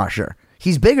bigger than Usher.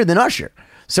 He's bigger than Usher.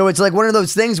 So it's, one of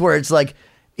those things where it's,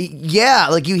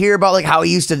 you hear about, how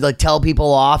he used to, tell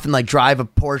people off and, drive a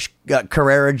Porsche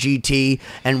Carrera GT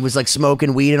and was,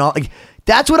 smoking weed and all.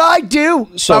 That's what I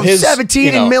do. So I'm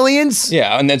 17 in millions.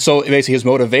 Yeah, and then so basically his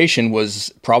motivation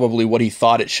was probably what he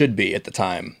thought it should be at the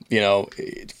time.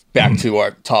 Back to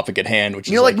our topic at hand,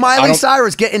 which is Miley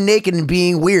Cyrus getting naked and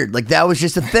being weird. That was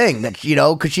just a thing that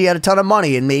because she had a ton of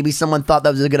money and maybe someone thought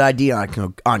that was a good idea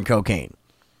on cocaine.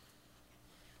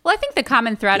 Well, I think the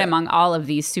common thread among all of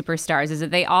these superstars is that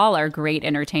they all are great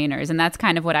entertainers, and that's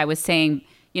kind of what I was saying.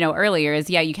 Earlier is,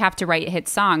 you have to write hit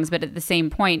songs, but at the same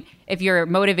point, if your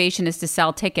motivation is to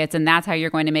sell tickets and that's how you're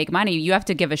going to make money, you have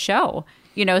to give a show,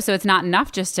 so it's not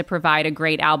enough just to provide a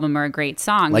great album or a great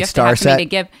song. You have to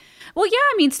give. Well, yeah,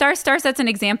 I mean, Starset's an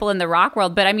example in the rock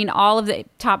world, but I mean, all of the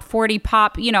top 40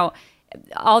 pop,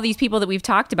 all these people that we've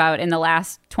talked about in the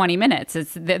last 20 minutes,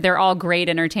 they're all great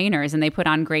entertainers and they put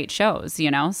on great shows,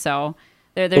 so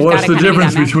there's what's the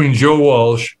difference between Joe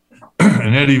Walsh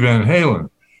and Eddie Van Halen?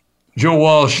 Joe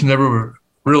Walsh never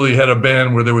really had a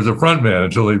band where there was a front man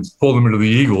until they pulled him into the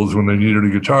Eagles when they needed a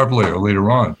guitar player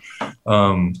later on.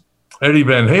 Eddie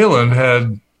Van Halen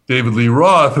had David Lee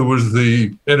Roth, who was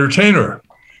the entertainer.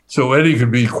 So Eddie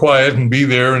could be quiet and be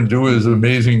there and do his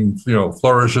amazing,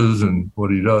 flourishes and what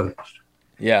he does.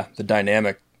 Yeah, the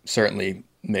dynamic certainly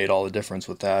made all the difference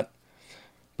with that.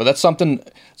 But that's something,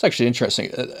 it's actually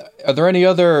interesting. Are there any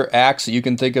other acts that you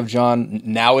can think of, John,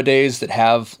 nowadays that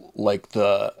have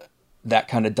that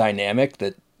kind of dynamic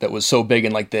that was so big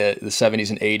in the 70s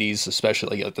and 80s,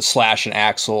 especially the Slash and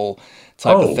Axl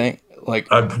type of thing?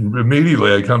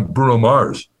 Immediately I come Bruno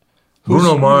Mars.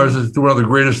 Bruno Mars is one of the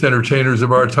greatest entertainers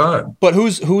of our time. But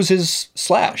who's his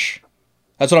Slash?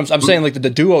 That's what I'm saying.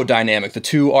 The duo dynamic, the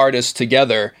two artists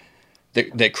together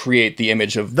that create the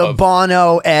image of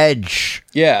Bono Edge.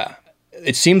 Yeah.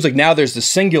 It seems like now there's the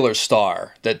singular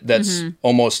star that's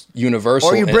almost universal.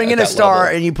 Or you bring in a star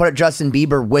and you put Justin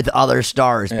Bieber with other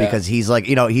stars because he's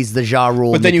he's the Ja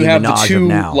Rule. But then Nicki you have Minaj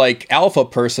the two alpha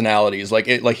personalities, like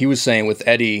he was saying with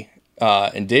Eddie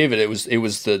and David. It was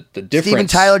the difference. Steven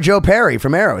Tyler, Joe Perry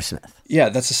from Aerosmith. Yeah,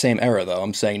 that's the same era though.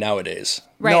 I'm saying nowadays.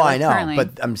 Right, no, I know, currently.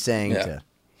 but I'm saying to.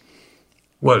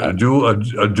 What, a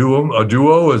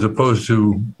duo as opposed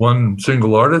to one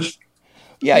single artist?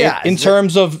 Yeah, in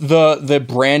terms of the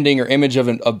branding or image of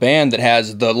a band that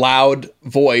has the loud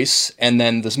voice and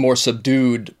then this more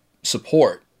subdued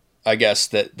support, I guess,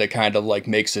 that kind of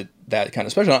makes it that kind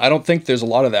of special. I don't think there's a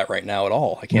lot of that right now at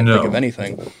all. I can't think of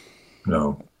anything.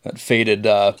 No. That faded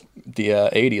the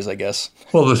 80s, I guess.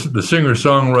 Well, the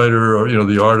singer-songwriter, or,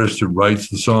 the artist who writes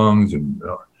the songs, and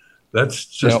that's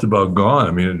just about gone.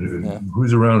 I mean,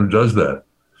 who's around who does that?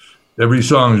 Every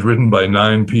song is written by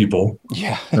 9 people.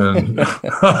 Yeah. And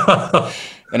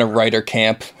in a writer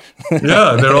camp.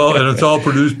 Yeah, and it's all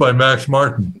produced by Max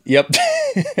Martin. Yep.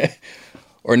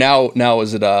 Or now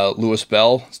is it Louis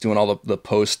Bell? He's doing all the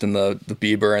post and the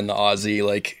Bieber and the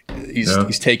Ozzy.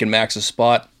 He's taking Max's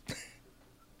spot.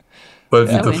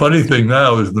 But the funny thing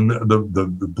now is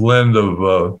the blend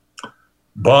of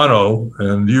Bono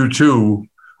and U2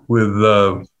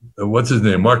 with what's his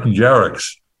name, Martin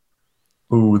Garrix,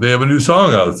 who they have a new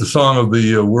song out. It's the song of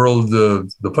the world,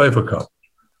 the Pfeiffer Cup.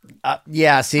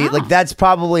 That's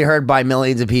probably heard by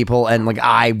millions of people, and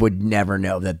I would never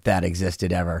know that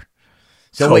existed ever.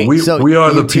 So wait, we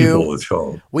are the people. It's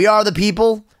called. We Are the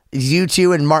People. Is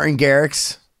U2 and Martin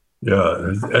Garrix?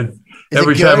 Yeah.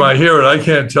 Every time I hear it, I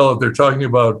can't tell if they're talking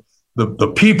about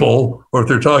the people or if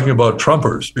they're talking about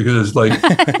Trumpers, because it's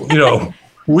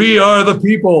we are the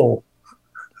people.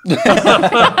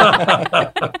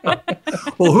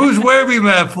 Well, who's waving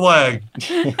that flag?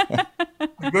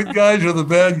 The good guys or the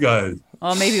bad guys?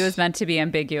 Well, maybe it was meant to be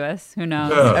ambiguous. Who knows?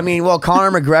 Yeah. I mean, well,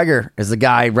 Conor McGregor is the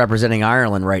guy representing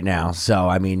Ireland right now. So,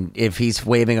 I mean, if he's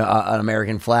waving an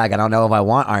American flag, I don't know if I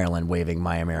want Ireland waving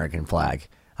my American flag.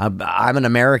 I'm an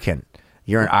American.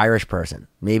 You're an Irish person.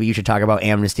 Maybe you should talk about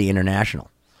Amnesty International.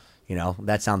 You know,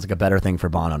 that sounds like a better thing for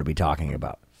Bono to be talking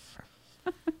about.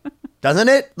 Doesn't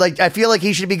it? Like, I feel like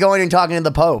he should be going and talking to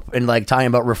the Pope and like talking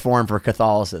about reform for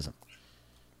Catholicism.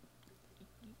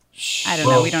 I don't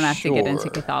know. We don't have to get into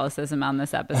Catholicism on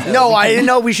this episode. No, I didn't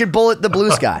know we should bullet the blue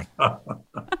sky.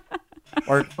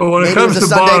 Or when maybe it comes it was a to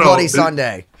Sunday Bono, Bloody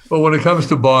Sunday. But when it comes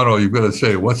to Bono, you've got to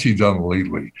say, what's he done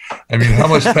lately? I mean, how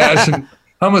much passion?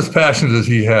 How much passion does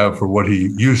he have for what he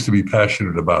used to be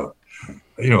passionate about?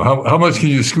 You know, how much can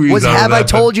you squeeze out of that? Have I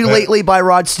Told You Lately by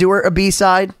Rod Stewart a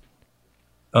B-side?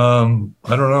 I don't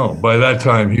know. By that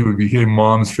time, he became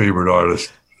Mom's favorite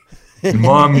artist. And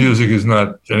Mom music is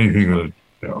not anything that,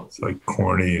 you know, it's like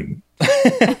corny. And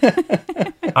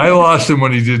I lost him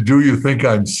when he did "Do You Think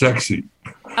I'm Sexy?"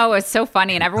 Oh, it's so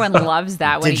funny, and everyone loves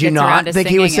that when Did he you gets around not to think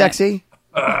he was singing sexy?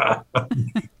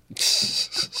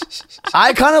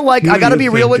 I kind of like, I got to be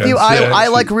real with you. I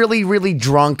like really, really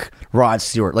drunk Rod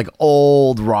Stewart, like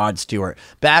old Rod Stewart.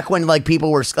 Back when like people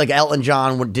were like Elton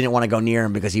John didn't want to go near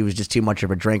him because he was just too much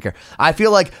of a drinker. I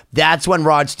feel like that's when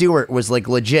Rod Stewart was like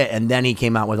legit. And then he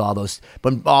came out with all those,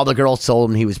 when all the girls told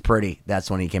him he was pretty. That's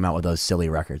when he came out with those silly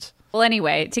records. Well,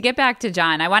 anyway, to get back to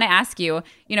John, I want to ask you,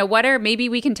 maybe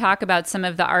we can talk about some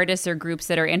of the artists or groups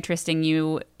that are interesting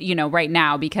you, right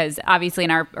now, because obviously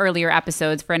in our earlier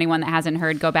episodes, for anyone that hasn't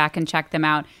heard, go back and check them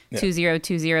out,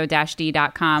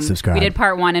 2020-d.com. Subscribe. We did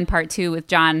part 1 and part 2 with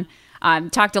John,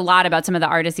 talked a lot about some of the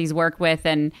artists he's worked with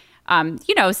and,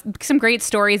 some great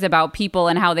stories about people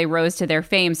and how they rose to their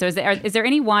fame. So is there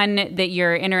anyone that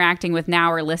you're interacting with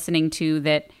now or listening to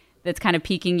that's kind of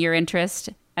piquing your interest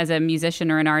as a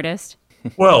musician or an artist?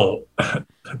 Well,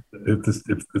 if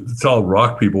it's all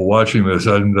rock people watching this,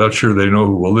 I'm not sure they know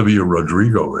who Olivia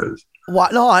Rodrigo is.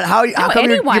 What? No, how come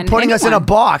you're putting us in a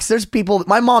box? There's people,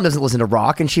 my mom doesn't listen to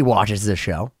rock and she watches this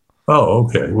show. Oh,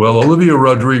 okay. Well, Olivia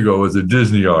Rodrigo is a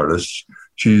Disney artist.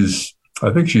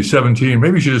 I think she's 17.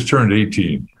 Maybe she just turned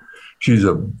 18. She's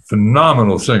a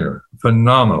phenomenal singer.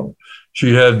 Phenomenal.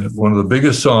 She had one of the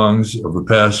biggest songs of the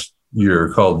past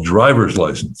year called Driver's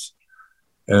License.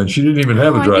 And she didn't even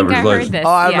have a driver's license.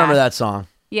 I remember that song.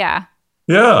 Yeah.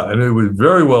 Yeah, and it was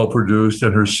very well produced,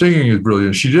 and her singing is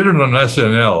brilliant. She did it on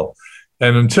SNL,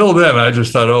 and until then, I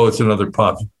just thought, oh, it's another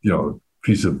pop,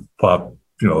 piece of pop,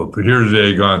 here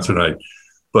today, gone tonight.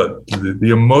 But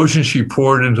the emotion she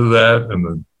poured into that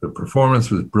and the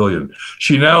performance was brilliant.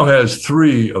 She now has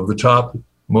 3 of the top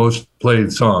most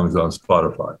played songs on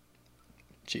Spotify.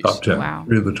 Jeez. Top 10. Wow.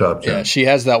 3 of the top 10. Yeah, she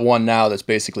has that one now that's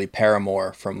basically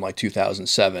Paramore from like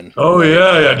 2007. Oh,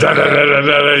 yeah. Da, da, da, da,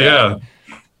 da, yeah.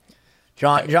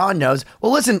 John knows.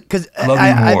 Well, listen, because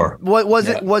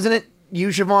wasn't it you,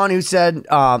 Siobhan, who said,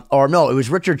 or no, it was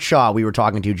Richard Shaw we were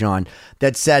talking to, John,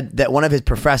 that said that one of his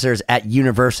professors at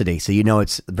university, so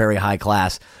it's very high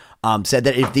class, said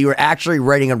that if you were actually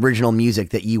writing original music,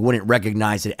 that you wouldn't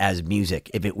recognize it as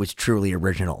music if it was truly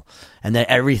original, and that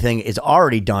everything is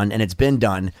already done and it's been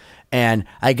done. And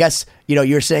I guess,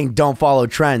 you're saying don't follow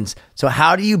trends. So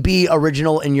how do you be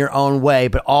original in your own way,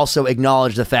 but also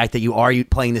acknowledge the fact that you are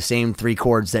playing the same 3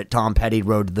 chords that Tom Petty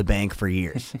rode to the bank for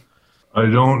years? I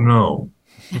don't know.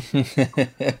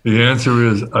 The answer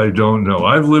is I don't know.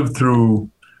 I've lived through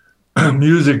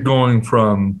music going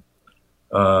from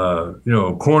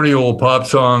corny old pop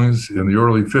songs in the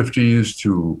early 50s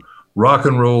to rock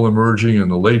and roll emerging in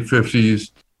the late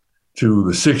 50s to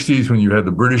the 60s when you had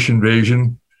the British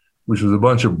invasion, which was a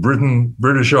bunch of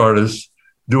British artists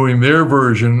doing their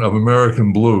version of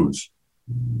American blues,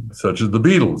 such as the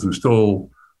Beatles, who stole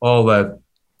all that.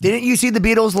 Didn't you see the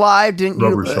Beatles live? Didn't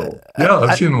rubber you? soul. Yeah,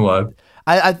 I've seen them live.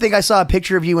 I think I saw a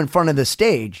picture of you in front of the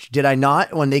stage. Did I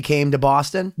not, when they came to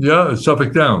Boston? Yeah, at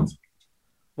Suffolk Downs.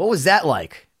 What was that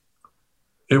like?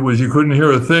 It was, you couldn't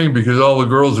hear a thing because all the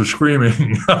girls were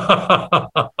screaming.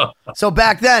 So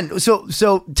back then,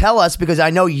 so tell us, because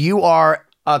I know you are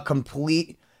a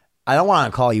complete, I don't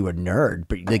want to call you a nerd,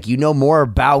 but like more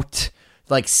about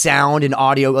like sound and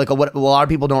audio. Like what a lot of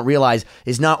people don't realize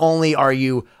is not only are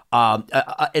you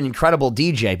an incredible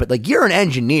DJ, but like you're an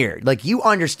engineer, like you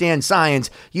understand science.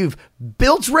 You've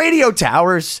built radio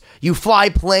towers, you fly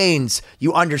planes,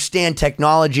 you understand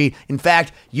technology. In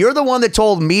fact, you're the one that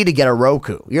told me to get a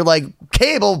Roku. You're like,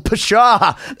 cable,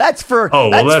 pshaw. That's for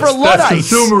Luddites. That's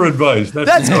consumer advice.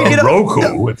 That's Roku.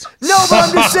 No, but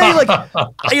I'm just saying, like,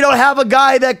 have a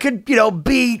guy that could,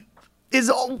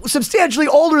 is substantially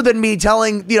older than me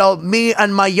telling, me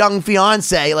and my young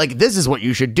fiance, like, this is what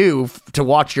you should do to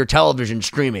watch your television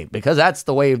streaming, because that's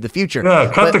the way of the future.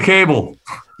 Yeah, cut the cable.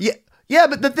 Yeah,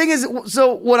 but the thing is,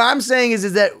 so what I'm saying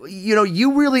is that,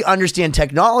 you really understand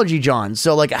technology, John.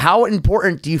 So, like, how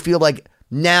important do you feel like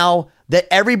now that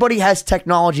everybody has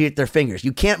technology at their fingers?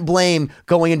 You can't blame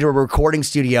going into a recording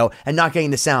studio and not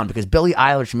getting the sound, because Billie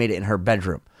Eilish made it in her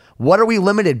bedroom. What are we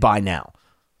limited by now?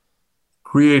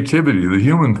 Creativity, the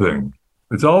human thing.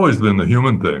 It's always been the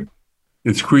human thing.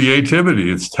 It's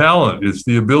creativity, it's talent, it's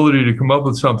the ability to come up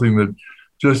with something that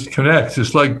just connects.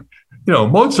 It's like,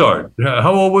 Mozart.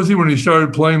 How old was he when he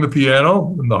started playing the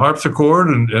piano and the harpsichord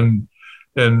and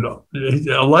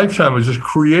a lifetime of just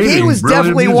creating? He was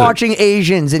definitely music. Watching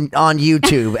Asians on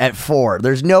YouTube at 4.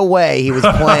 There's no way he was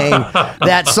playing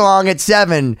that song at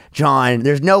 7, John.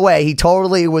 There's no way. He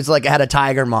totally was like had a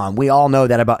tiger mom. We all know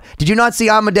that about. Did you not see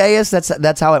Amadeus?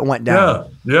 That's how it went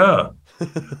down. Yeah.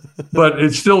 But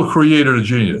it still created a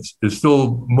genius. It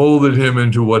still molded him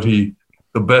into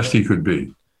the best he could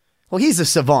be. Well, he's a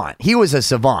savant. He was a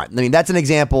savant. I mean, that's an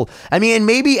example. I mean, and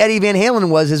maybe Eddie Van Halen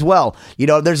was as well.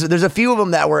 There's a few of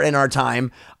them that were in our time.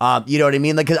 You know what I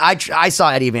mean? Like, because I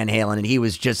saw Eddie Van Halen, and he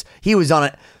was on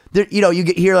it. You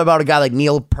hear about a guy like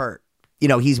Neil Peart.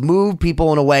 He's moved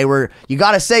people in a way where you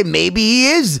got to say maybe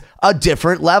he is a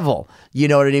different level. You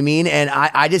know what I mean? And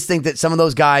I just think that some of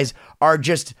those guys are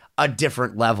just a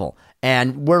different level.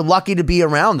 And we're lucky to be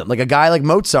around them. Like a guy like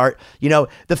Mozart,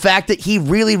 the fact that he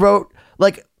really wrote,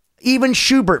 like, even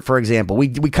Schubert, for example, we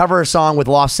cover a song with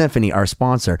Lost Symphony, our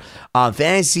sponsor,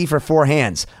 Fantasy for Four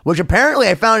Hands, which apparently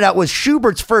I found out was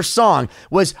Schubert's first song,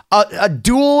 was a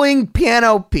dueling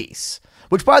piano piece.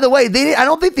 Which, by the way, I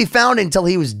don't think they found it until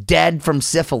he was dead from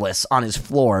syphilis on his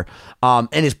floor. In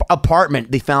his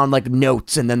apartment, they found like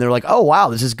notes, and then they're like, oh, wow,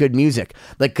 this is good music.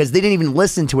 Like, because they didn't even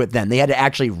listen to it then. They had to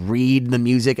actually read the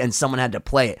music, and someone had to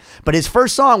play it. But his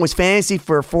first song was Fantasy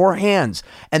for Four Hands.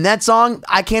 And that song,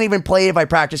 I can't even play it if I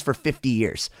practice for 50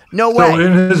 years. No way. So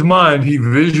in his mind, he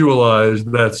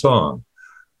visualized that song.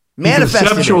 Manifested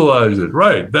he conceptualized it.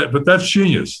 Right. But that's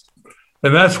genius.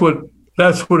 And that's what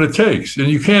it takes. And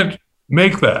you can't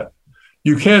make that.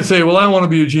 You can't say, well, I want to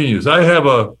be a genius. I have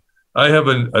a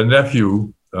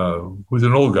nephew who's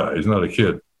an old guy. He's not a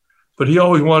kid, but he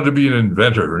always wanted to be an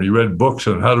inventor, and he read books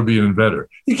on how to be an inventor.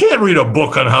 You can't read a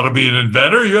book on how to be an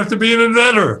inventor. You have to be an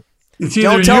inventor. It's either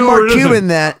Don't tell Mark Cuban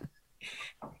that.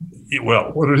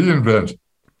 Well, what did he invent?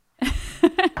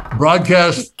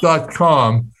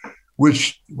 Broadcast.com,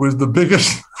 which was the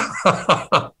biggest.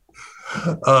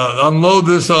 Unload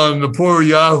this on the poor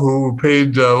Yahoo, who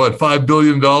paid $5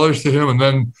 billion to him, and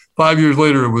then 5 years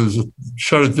later it was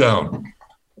shut it down.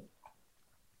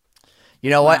 You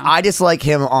know what? I just like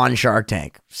him on Shark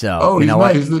Tank. So he's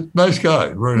nice. He's a nice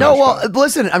guy. Very no, nice well, guy.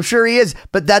 Listen, I'm sure he is,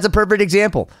 but that's a perfect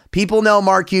example. People know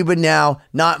Mark Cuban now,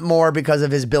 not more because of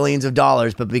his billions of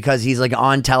dollars, but because he's like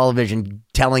on television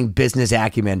telling business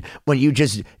acumen when you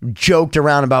just joked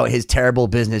around about his terrible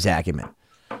business acumen.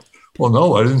 Well,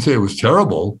 no, I didn't say it was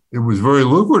terrible. It was very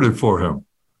lucrative for him.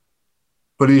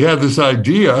 But he had this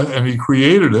idea, and he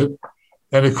created it,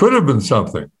 and it could have been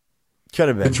something. Could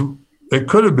have been. It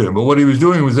could have been. But what he was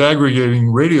doing was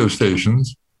aggregating radio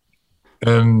stations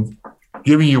and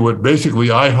giving you what basically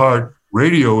iHeart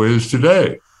Radio is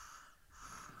today.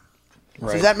 Right.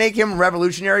 So does that make him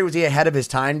revolutionary? Was he ahead of his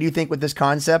time, do you think, with this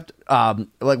concept?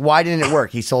 Why didn't it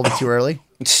work? He sold it too early?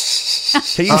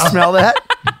 Can you smell that?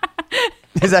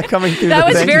 Is that coming through? That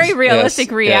the was thing? very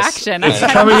realistic reaction. It's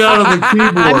coming out of the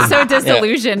keyboard. I'm so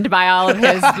disillusioned by all of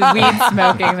his weed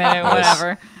smoking that it,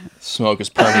 whatever. Smoke is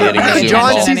permeating the Zoom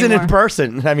John call. sees it in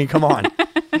person. I mean, come on.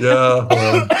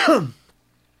 Yeah.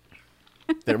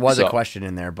 There was a question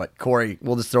in there, but Corey,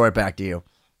 we'll just throw it back to you.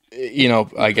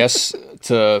 I guess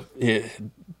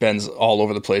Ben's all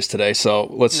over the place today, so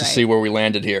let's just see where we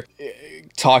landed here.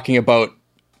 Talking about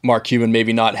Mark Cuban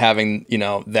maybe not having,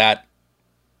 that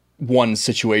one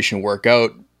situation work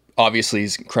out. Obviously,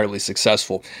 he's incredibly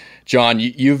successful. John,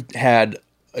 you've had,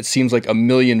 it seems like, a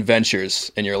million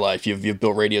ventures in your life. You've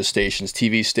built radio stations,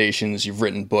 TV stations, you've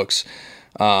written books.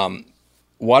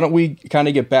 Why don't we kind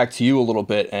of get back to you a little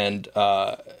bit, and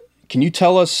can you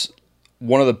tell us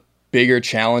one of the bigger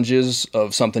challenges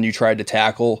of something you tried to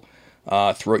tackle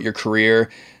throughout your career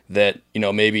that,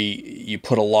 maybe you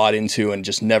put a lot into and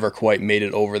just never quite made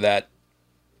it over that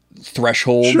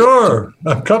threshold? Sure.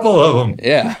 A couple of them.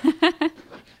 Yeah.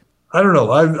 I don't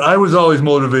know. I was always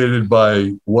motivated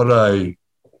by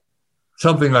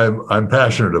something I'm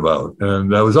passionate about.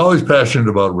 And I was always passionate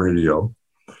about radio.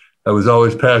 I was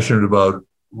always passionate about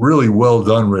really well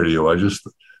done radio.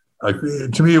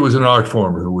 To me, it was an art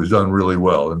form. It was done really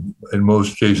well. And in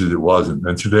most cases, it wasn't.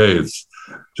 And today, it's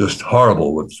just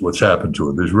horrible what's happened to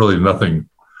it. There's really nothing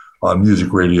on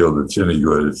music radio that's any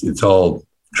good. It's all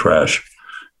trash.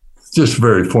 It's just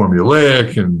very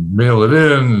formulaic and mail it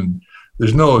in. And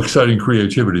there's no exciting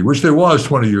creativity, which there was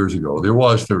 20 years ago. There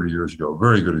was 30 years ago.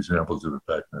 Very good examples of it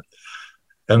back then.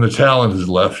 And the talent has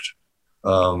left.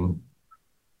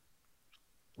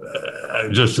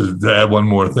 Just to add one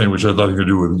more thing, which has nothing to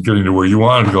do with getting to where you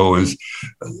want to go, is,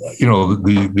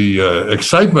 the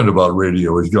excitement about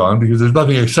radio is gone because there's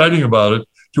nothing exciting about it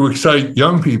to excite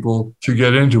young people to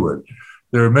get into it.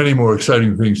 There are many more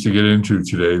exciting things to get into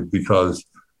today because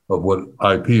of what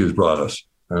IP has brought us,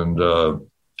 and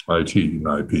IT and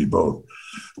IP both.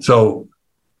 So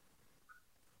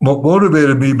what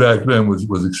motivated me back then was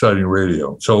exciting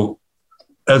radio. So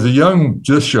as a young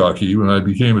disc jockey, when I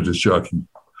became a disc jockey,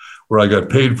 where I got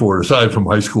paid for it, aside from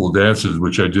high school dances,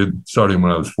 which I did starting when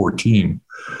I was 14,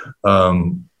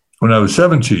 when I was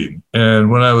 17. And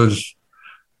when I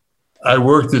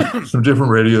worked at some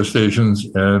different radio stations.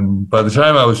 And by the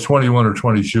time I was 21 or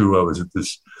 22, I was at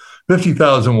this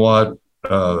 50,000 watt,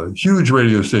 huge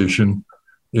radio station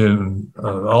in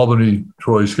Albany,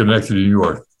 Troy, Schenectady, New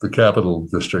York, the capital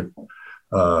district.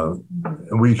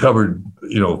 And we covered,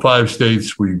 5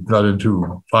 states. We got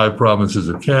into 5 provinces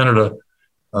of Canada.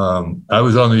 I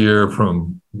was on the air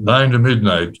from 9 to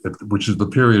midnight, which is the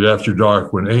period after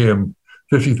dark when AM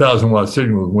 50,000 watt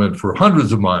signals went for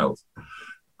hundreds of miles.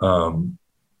 And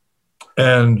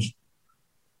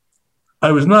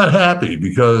I was not happy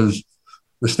because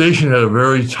the station had a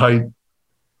very tight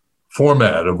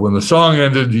format of when the song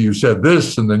ended, you said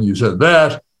this, and then you said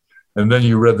that, and then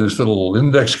you read this little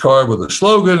index card with a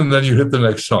slogan, and then you hit the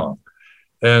next song.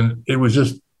 And it was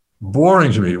just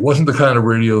boring to me. It wasn't the kind of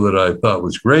radio that I thought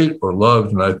was great or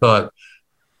loved. And I thought,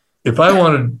 if I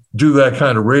want to do that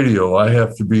kind of radio, I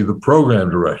have to be the program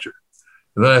director.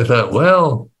 And then I thought,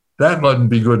 well, that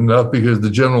mustn't be good enough because the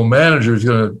general manager is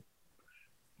going to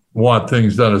want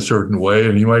things done a certain way.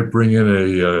 And he might bring in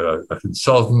a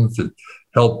consultant to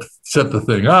help set the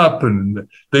thing up. And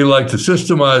they like to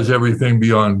systemize everything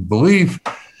beyond belief.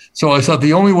 So I thought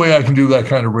the only way I can do that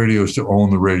kind of radio is to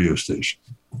own the radio station.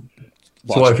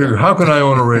 So I figured, how can I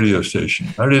own a radio station?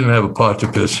 I didn't have a pot to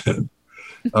piss in.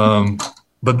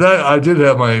 But that I did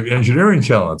have my engineering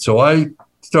talent. So I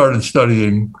started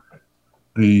studying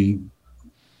the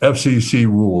FCC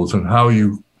rules and how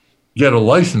you get a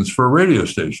license for a radio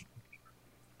station.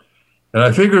 And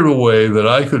I figured a way to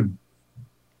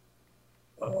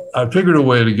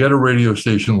get a radio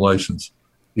station license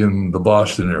in the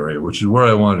Boston area, which is where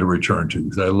I wanted to return to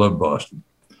because I love Boston.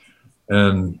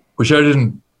 And which I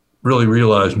didn't really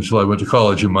realized until I went to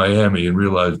college in Miami and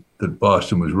realized that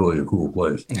Boston was really a cool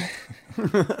place.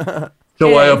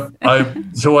 So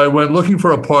I went looking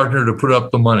for a partner to put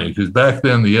up the money because back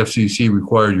then the FCC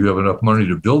required you have enough money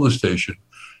to build a station,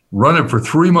 run it for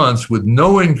 3 months with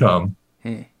no income.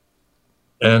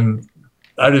 And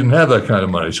I didn't have that kind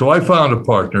of money. So I found a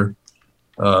partner,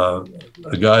 a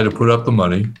guy to put up the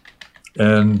money,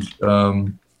 and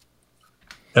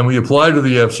we applied to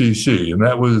the FCC, and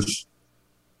that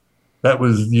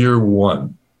was year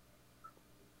 1.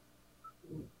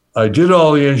 I did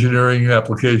all the engineering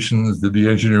applications, did the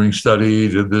engineering study,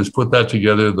 did this, put that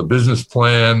together, the business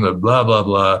plan, the blah, blah,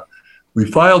 blah.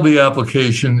 We filed the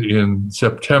application in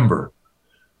September.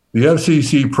 The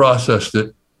FCC processed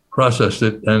it,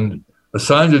 and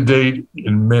assigned a date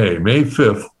in May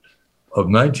 5th of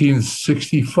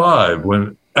 1965,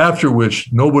 after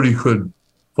which nobody could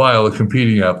file a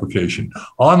competing application.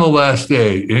 On the last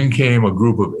day, in came a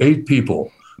group of 8 people,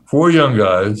 4 young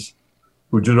guys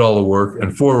who did all the work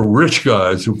and 4 rich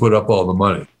guys who put up all the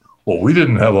money. Well, we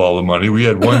didn't have all the money. We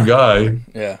had one guy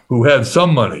who had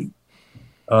some money,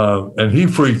 and he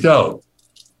freaked out.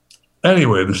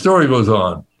 Anyway, the story goes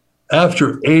on.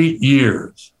 After 8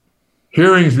 years,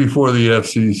 hearings before the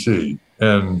FCC,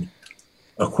 and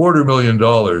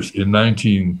 $250,000 in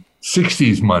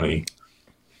 1960s money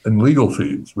and legal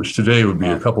fees, which today would be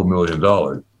a couple $1 million,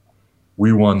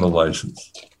 we won the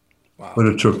license. Wow. But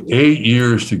it took 8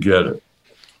 years to get it.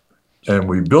 And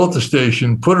we built the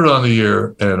station, put it on the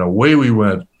air, and away we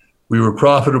went. We were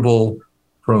profitable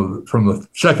from the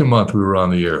second month we were on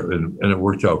the air, and it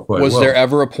worked out quite well. Was there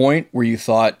ever a point where you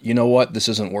thought, you know what, this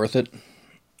isn't worth it?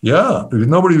 Yeah, because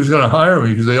nobody was going to hire me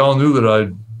because they all knew that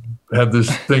I'd had this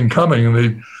thing coming, and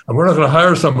we're not going to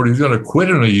hire somebody who's going to quit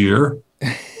in a year.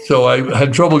 So I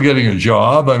had trouble getting a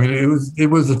job. I mean, it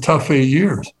was a tough 8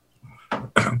 years,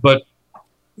 but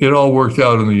it all worked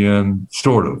out in the end,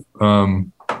 sort of.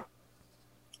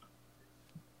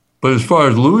 But as far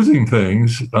as losing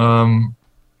things,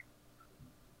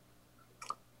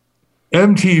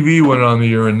 MTV went on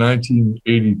the air in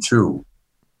 1982,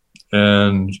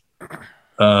 and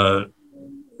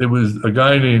it was a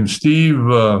guy named Steve,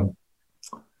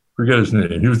 forget his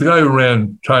name. He was the guy who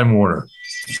ran Time Warner,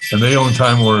 and they owned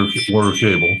Time Warner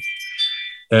Cable,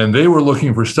 and they were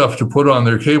looking for stuff to put on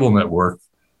their cable network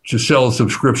to sell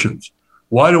subscriptions.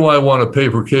 Why do I want to pay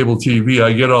for cable TV?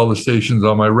 I get all the stations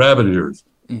on my rabbit ears.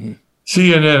 Mm-hmm.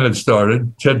 CNN had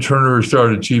started. Ted Turner had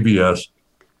started TBS.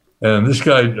 And this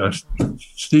guy,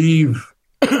 Steve,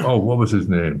 what was his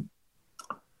name?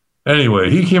 Anyway,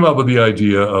 he came up with the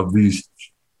idea of these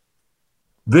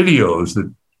videos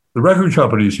that the record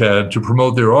companies had to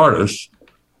promote their artists,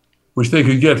 which they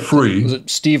could get free. Was it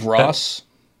Steve Ross?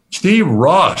 Steve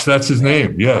Ross, that's his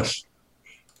name, yes.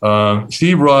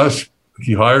 Steve Ross,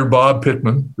 he hired Bob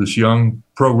Pittman, this young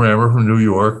programmer from New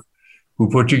York, who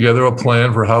put together a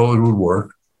plan for how it would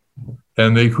work.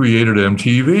 And they created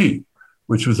MTV,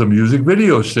 which was a music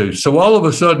video station. So all of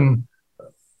a sudden,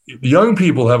 young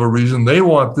people have a reason. They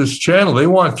want this channel. They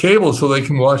want cable so they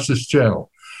can watch this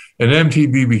channel. And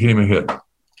MTV became a hit.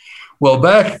 Well,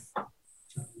 back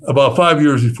about 5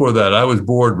 years before that, I was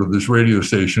bored with this radio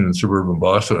station in suburban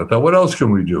Boston. I thought, what else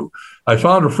can we do? I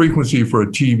found a frequency for a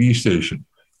TV station,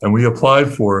 and we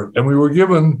applied for it, and we were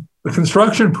given the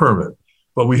construction permit,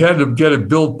 but we had to get it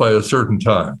built by a certain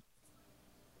time.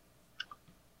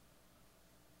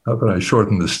 How can I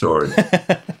shorten this story?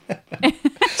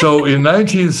 So in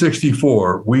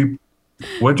 1964, we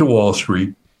went to Wall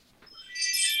Street.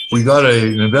 We got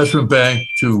an investment bank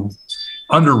to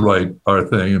underwrite our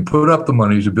thing and put up the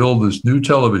money to build this new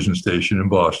television station in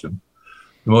Boston,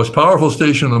 the most powerful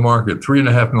station in the market,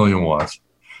 3.5 million watts.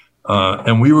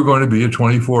 And we were going to be a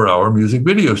 24-hour music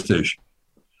video station.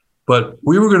 But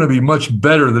we were going to be much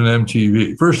better than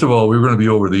MTV. First of all, we were going to be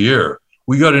over the air.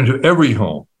 We got into every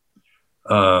home.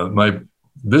 My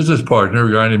business partner,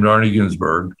 a guy named Arnie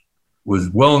Ginsberg, was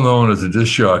well known as a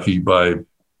disc jockey by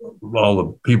all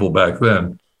the people back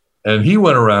then. And he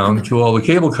went around to all the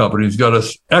cable companies, got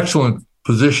us excellent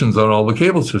positions on all the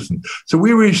cable systems. So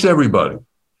we reached everybody.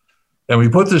 And we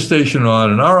put the station on,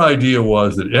 and our idea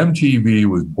was that MTV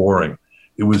was boring.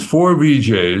 It was 4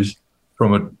 VJs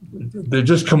they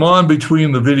just come on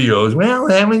between the videos. Well,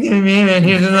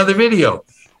 here's another video.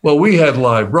 Well, we had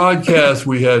live broadcasts.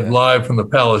 We had live from the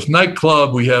Palace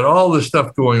nightclub. We had all this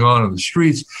stuff going on in the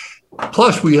streets.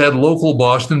 Plus, we had local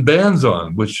Boston bands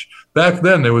on, which back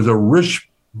then there was a rich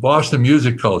Boston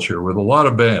music culture with a lot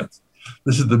of bands.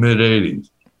 This is the mid-'80s.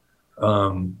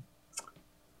 And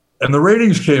the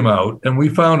ratings came out, and we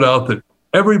found out that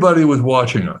everybody was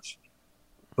watching us,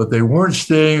 but they weren't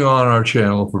staying on our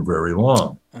channel for very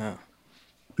long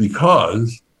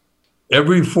because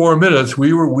every 4 minutes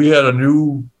we had a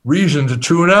new reason to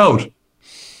tune out.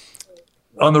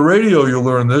 On the radio, you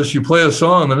learn this. You play a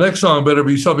song. The next song better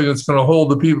be something that's going to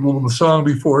hold the people in the song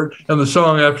before it and the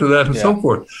song after that and so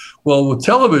forth. Well, with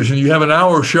television, you have an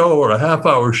hour show or a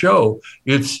half-hour show.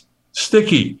 It's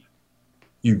sticky.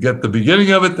 You get the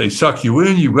beginning of it. They suck you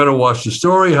in. You've got to watch the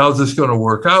story. How's this going to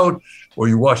work out? Or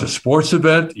you watch a sports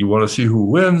event. You want to see who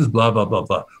wins, blah, blah, blah,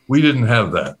 blah. We didn't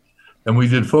have that. And we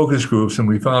did focus groups, and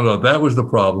we found out that was the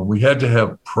problem. We had to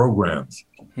have programs.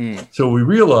 So we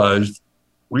realized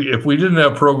if we didn't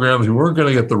have programs, we weren't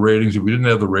going to get the ratings. If we didn't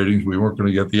have the ratings, we weren't going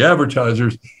to get the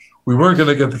advertisers. We weren't going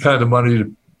to get the kind of money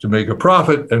to make a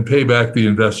profit and pay back the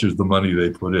investors the money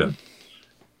they put in.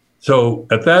 So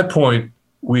at that point,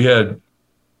 we had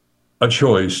a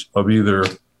choice of either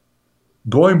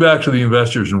going back to the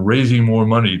investors and raising more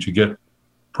money to get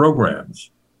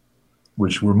programs,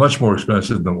 which were much more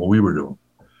expensive than what we were doing,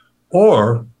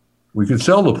 or we could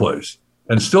sell the place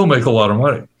and still make a lot of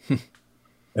money.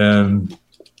 And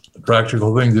the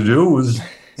practical thing to do was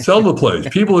sell the place.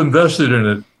 People invested in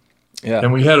it. Yeah.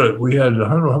 And we had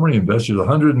how many investors?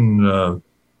 120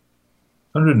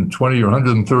 or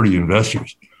 130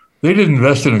 investors. They didn't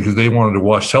invest in it because they wanted to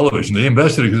watch television. They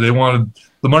invested it because they wanted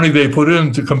the money they put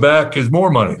in to come back as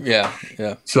more money. Yeah.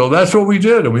 So that's what we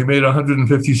did, and we made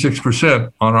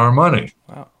 156% on our money.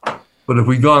 Wow. But if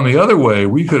we'd gone the other way,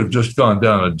 we could have just gone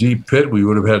down a deep pit. We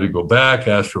would have had to go back,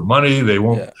 ask for money. They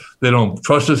don't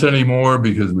trust us anymore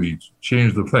because we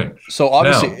changed the thing. So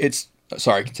obviously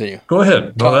sorry, continue. Go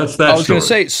ahead. No, that's that. I was going to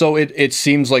say, so it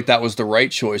seems like that was the right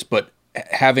choice, but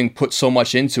having put so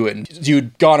much into it, and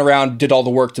you'd gone around, did all the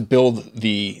work to build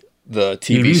the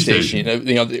TV station.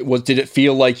 You know, did it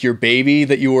feel like your baby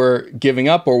that you were giving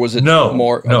up, or was it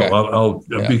more? No,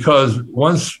 okay. Because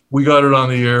once we got it on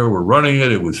the air, we're running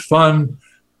it. It was fun.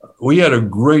 We had a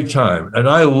great time, and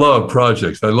I love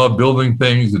projects. I love building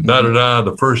things. And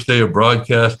the first day of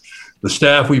broadcast, the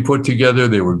staff we put together,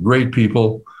 they were great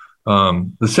people.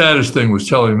 The saddest thing was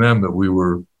telling them that we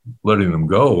were letting them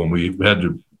go, and we had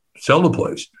to sell the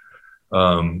place.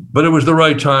 But it was the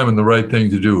right time and the right thing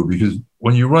to do, because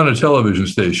when you run a television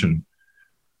station,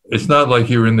 it's not like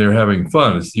you're in there having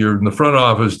fun. You're in the front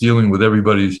office dealing with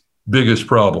everybody's biggest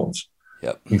problems,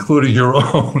 including your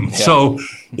own. Yeah. So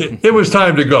it was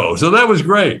time to go. So that was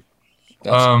great.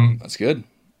 That's good.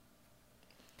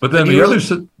 But then Go ahead. I was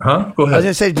going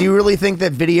to say, do you really think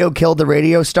that video killed the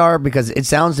radio star? Because it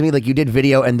sounds to me like you did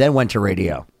video and then went to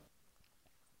radio.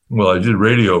 Well, I did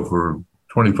radio for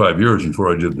 25 years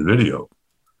before I did the video.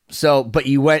 So, but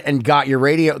you went and got the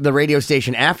radio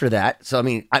station after that. So,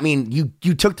 I mean,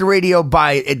 you took the radio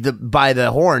by the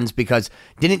horns, because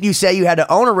didn't you say you had to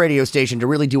own a radio station to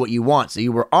really do what you want? So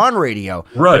you were on radio,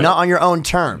 right, but not on your own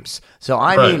terms. So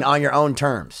I mean, on your own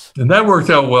terms. And that worked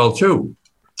out well too.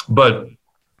 But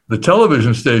the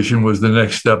television station was the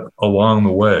next step along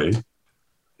the way.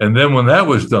 And then when that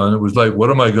was done, it was like, what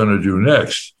am I going to do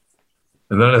next?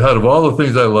 And then out of all the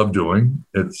things I love doing,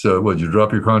 it's, you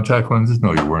drop your contact lenses?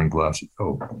 No, you're wearing glasses.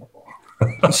 Oh.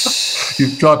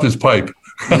 You dropped his pipe.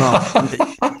 No,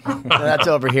 that's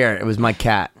over here. It was my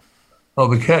cat.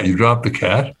 Oh, the cat. You dropped the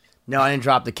cat? No, I didn't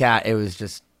drop the cat. It was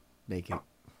just making.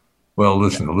 Well,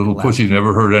 listen, a little pussy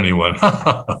never hurt anyone.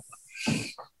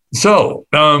 So,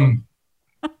 the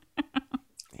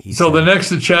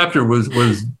next chapter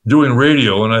was doing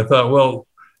radio. And I thought, well,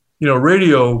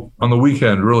 radio on the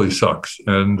weekend really sucks.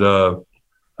 And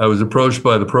I was approached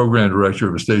by the program director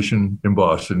of a station in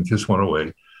Boston, Kiss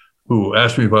 108, who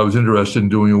asked me if I was interested in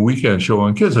doing a weekend show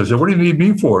on Kiss. I said, what do you need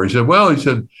me for? He said, well, he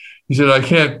said, I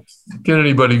can't get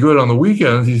anybody good on the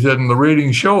weekends. He said, and the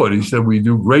ratings show it. He said, we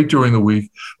do great during the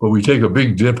week, but we take a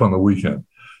big dip on the weekend.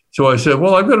 So I said,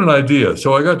 well, I've got an idea.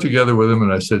 So I got together with him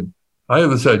and I said, I have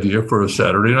this idea for a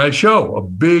Saturday night show, a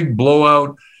big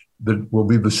blowout that will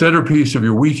be the centerpiece of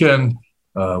your weekend.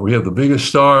 We have the biggest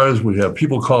stars. We have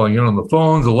people calling in on the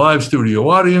phones, a live studio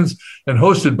audience, and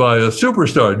hosted by a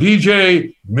superstar,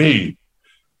 DJ, me.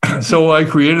 So I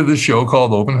created this show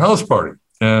called Open House Party.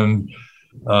 And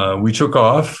we took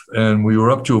off, and we were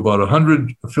up to about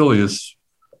 100 affiliates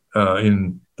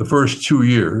in the first 2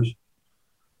 years,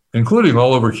 including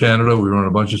all over Canada. We were on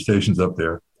a bunch of stations up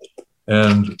there.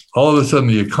 And all of a sudden,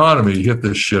 the economy hit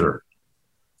this shitter.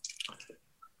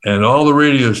 And all the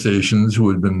radio stations who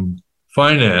had been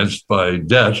financed by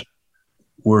debt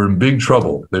were in big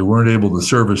trouble. They weren't able to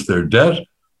service their debt.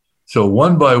 So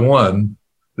one by one,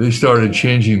 they started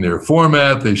changing their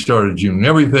format. They started doing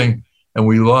everything. And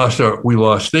we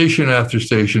lost station after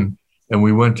station. And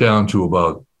we went down to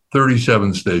about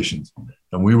 37 stations.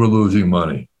 And we were losing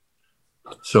money.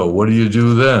 So what do you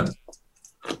do then?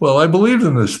 Well, I believed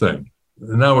in this thing.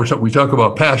 And now we talk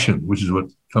about passion, which is what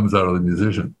comes out of the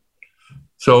musician.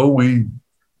 So we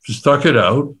stuck it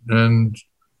out and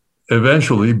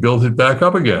eventually built it back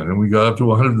up again. And we got up to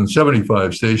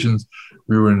 175 stations.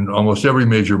 We were in almost every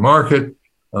major market.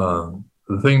 The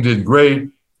thing did great.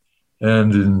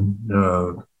 And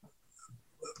in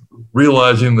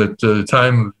realizing that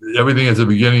everything has a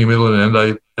beginning, middle, and end,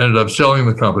 I ended up selling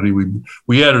the company.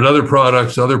 We added other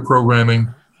products, other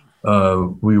programming.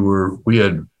 We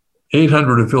had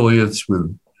 800 affiliates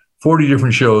with 40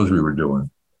 different shows we were doing.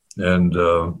 And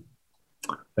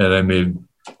I made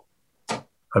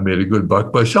a good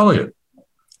buck by selling it.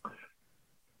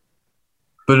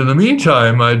 But in the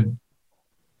meantime, I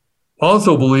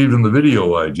also believed in the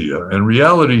video idea, and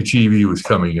reality TV was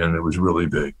coming in. It was really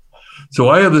big. So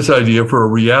I had this idea for a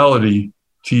reality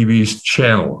TV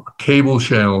channel, a cable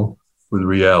channel with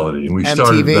reality, and we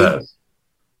started that.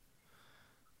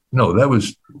 No,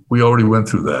 we already went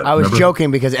through that. I was joking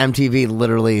because MTV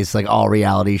literally is like all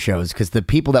reality shows, because the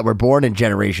people that were born in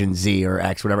Generation Z or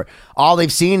X, whatever, all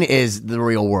they've seen is The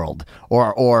Real World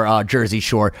or Jersey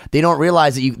Shore. They don't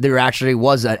realize that there actually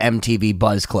was an MTV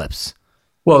Buzz Clips.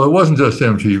 Well, it wasn't just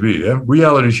MTV.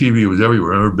 Reality TV was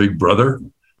everywhere. Remember Big Brother?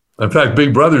 In fact,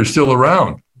 Big Brother is still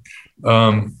around.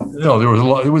 There was a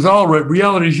lot. It was all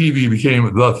reality TV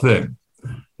became the thing.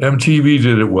 MTV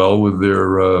did it well with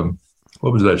their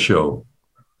what was that show?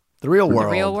 The Real World.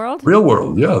 The Real World? Real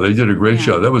World. Yeah, they did a great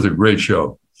show. That was a great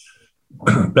show.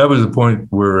 That was the point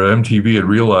where MTV had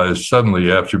realized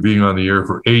suddenly, after being on the air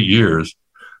for 8 years,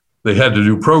 they had to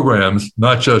do programs,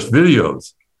 not just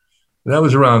videos. That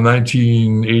was around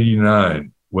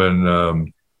 1989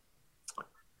 when,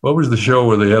 what was the show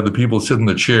where they had the people sit in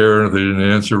the chair and if they didn't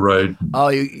answer right? Oh,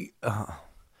 you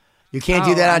can't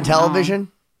do that on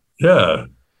television? Yeah.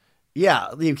 Yeah,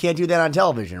 you can't do that on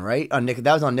television, right?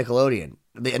 That was on Nickelodeon.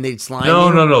 And they'd slime No,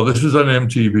 you? no. This was on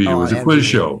MTV. It was a quiz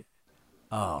show.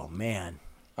 Oh, man.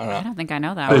 I don't think I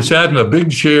know that They one. sat in a big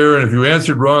chair, and if you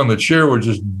answered wrong, the chair would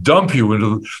just dump you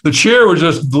into the chair would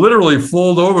just literally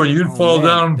fold over, and you'd fall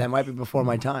down. That might be before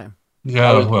my time.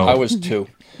 Yeah, I was 2.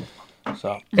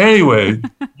 So anyway,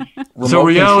 so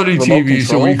reality TV. Control?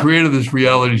 So we created this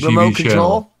reality TV Remote channel.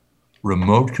 control?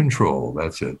 Remote control.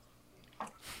 That's it.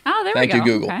 Oh, there Thank we you,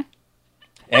 go. Google. Okay.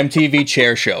 MTV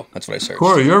Chair Show. That's what I searched.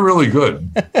 Corey, you're really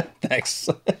good. Thanks.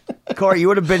 Corey, you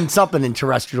would have been something in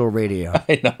terrestrial radio.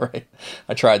 I know, right?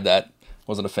 I tried that.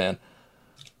 Wasn't a fan.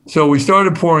 So we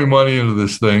started pouring money into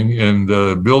this thing and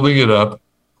building it up.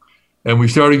 And we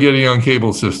started getting on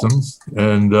cable systems.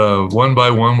 And one by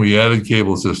one, we added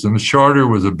cable systems. Charter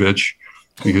was a bitch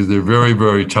because they're very,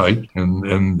 very tight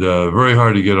and very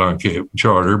hard to get on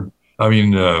Charter. I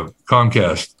mean,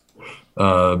 Comcast.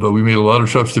 But we made a lot of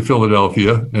trips to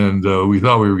Philadelphia, and we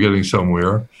thought we were getting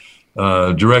somewhere.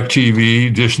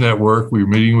 DirecTV, Dish Network, we were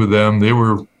meeting with them.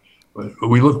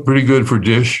 We looked pretty good for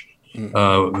Dish. At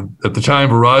the time,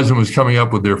 Verizon was coming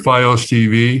up with their Fios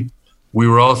TV. We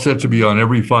were all set to be on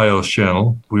every Fios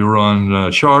channel. We were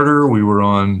on Charter. We were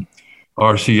on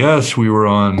RCS. We were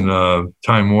on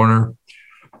Time Warner.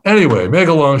 Anyway, make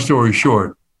a long story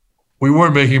short, we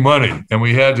weren't making money, and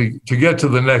we had to get to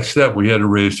the next step. We had to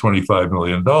raise $25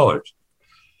 million.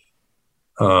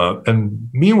 And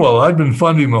meanwhile, I'd been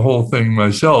funding the whole thing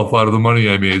myself out of the money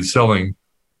I made selling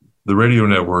the radio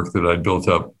network that I'd built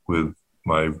up with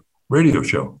my radio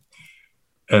show.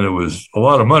 And it was a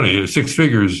lot of money. It was 6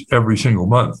 figures every single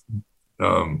month.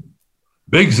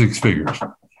 Big 6 figures.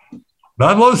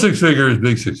 Not low 6 figures,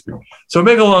 big 6 figures. So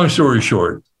make a long story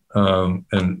short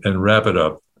and wrap it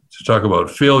up. To talk about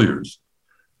failures,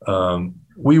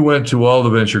 we went to all the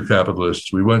venture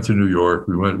capitalists. We went to New York.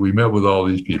 We met with all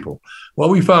these people. What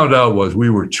we found out was we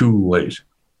were too late.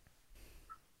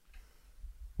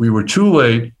 We were too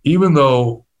late, even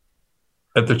though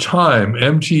at the time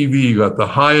MTV got the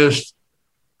highest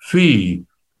fee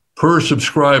per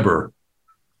subscriber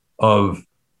of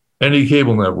any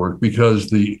cable network because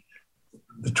the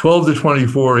 12 to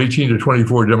 24, 18 to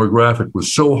 24 demographic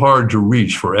was so hard to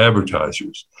reach for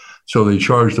advertisers. So they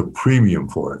charged a premium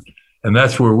for it. And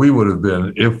that's where we would have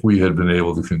been if we had been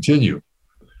able to continue.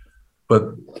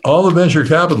 But all the venture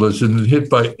capitalists had been hit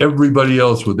by everybody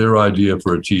else with their idea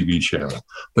for a TV channel,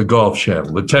 the golf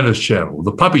channel, the tennis channel,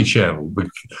 the puppy channel,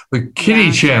 the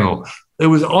kitty channel. It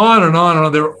was on and on and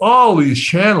on. There were all these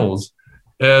channels.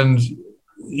 And,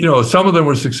 some of them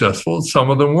were successful. Some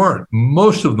of them weren't.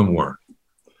 Most of them weren't.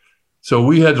 So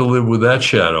we had to live with that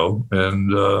shadow.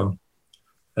 And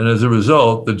as a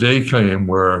result, the day came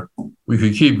where we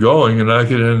could keep going and I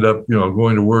could end up,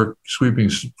 going to work sweeping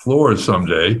floors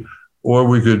someday, or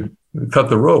we could cut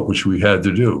the rope, which we had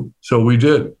to do. So we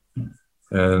did.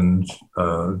 And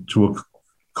to a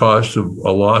cost of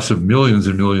a loss of millions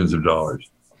and millions of dollars.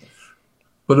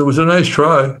 But it was a nice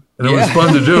try and it was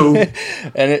fun to do.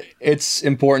 And it's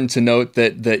important to note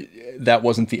that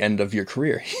wasn't the end of your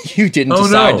career. You didn't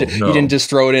you didn't just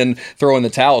throw in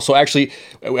the towel. So actually,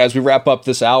 as we wrap up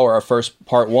this hour, our first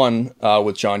part 1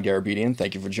 with John Garabedian,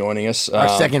 thank you for joining us. Our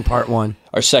second part 1.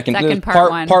 Our second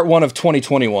part 1. Part 1 of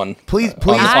 2021. Please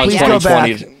go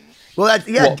back. Well,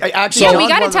 actually, so we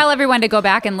got to tell everyone to go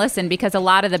back and listen because a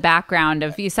lot of the background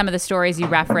of some of the stories you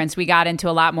referenced, we got into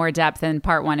a lot more depth in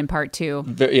part 1 and part 2.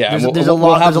 There's a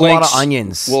lot of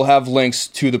onions. We'll have links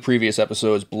to the previous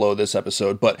episodes below this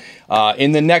episode, but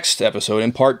in the next episode,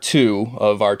 in part 2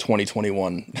 of our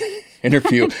 2021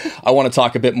 interview, I want to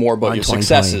talk a bit more about your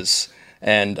successes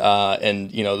and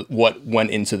what went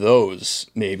into those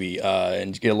maybe,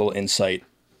 and get a little insight.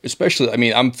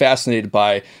 Especially, I'm fascinated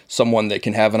by someone that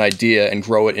can have an idea and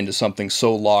grow it into something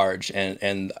so large.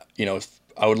 And I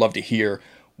would love to hear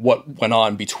what went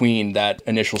on between that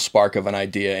initial spark of an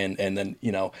idea and then,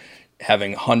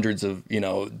 having hundreds of,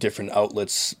 different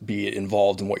outlets be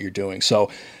involved in what you're doing.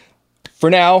 So for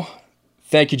now,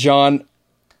 thank you, John.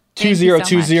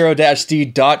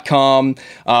 2020-d.com.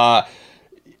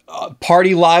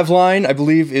 Party Liveline, I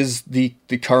believe, is the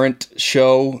current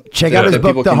show. Check out his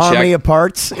book, The Harmony of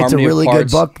Parts. It's a really good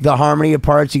book, The Harmony of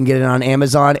Parts. You can get it on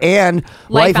Amazon. And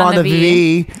Life on the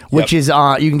V, which is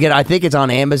you can get. I think it's on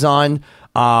Amazon.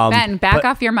 Ben, back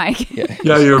off your mic.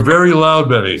 Yeah, you're very loud,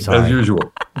 Benny, as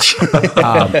usual.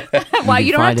 Well,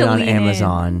 you don't have to on lean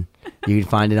Amazon. You can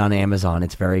find it on Amazon.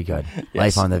 It's very good.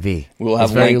 Life on the V. We'll have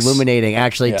it's very links. illuminating,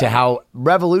 actually, to how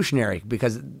revolutionary.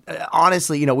 Because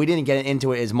honestly, we didn't get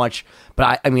into it as much.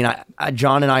 But I mean,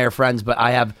 John and I are friends. But I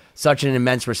have such an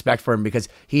immense respect for him because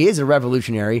he is a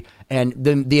revolutionary, and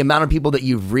the amount of people that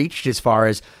you've reached, as far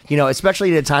as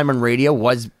especially at a time when radio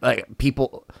was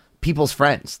people's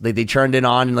friends. They turned it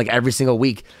on like every single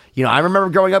week. I remember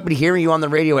growing up and hearing you on the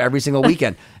radio every single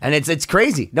weekend, and it's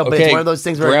crazy. No, but it's one of those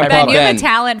things where Ben, you have a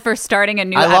talent for starting a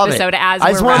new episode as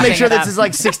I just want to make sure this is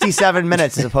like 67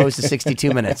 minutes as opposed to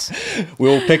 62 minutes.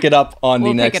 We'll pick it up on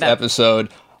the next episode,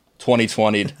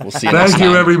 2020. We'll see you next time.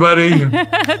 Thank you, everybody.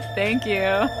 Thank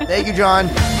you. Thank you, John.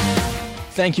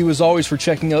 Thank you, as always, for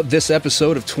checking out this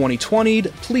episode of 2020.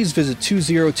 Please visit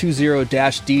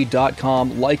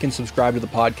 2020-d.com, like and subscribe to the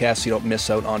podcast so you don't miss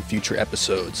out on future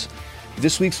episodes.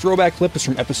 This week's throwback clip is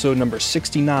from episode number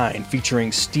 69,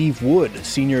 featuring Steve Wood,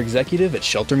 senior executive at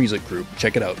Shelter Music Group.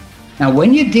 Check it out. Now,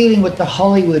 when you're dealing with the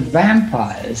Hollywood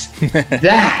vampires,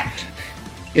 that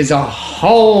is a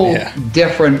whole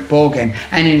different ballgame,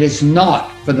 and it is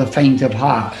not for the faint of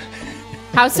heart.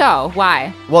 How so?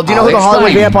 Why? Well, do you know who the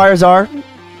Hollywood vampires are,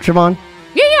 Siobhan?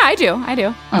 Yeah, I do.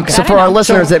 Okay. So for our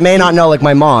listeners that may not know, like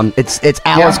my mom, it's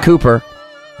Alice Cooper,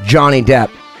 Johnny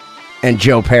Depp, and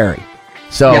Joe Perry.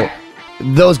 So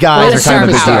those guys are kind of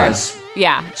the big stars.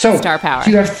 Yeah, so star power.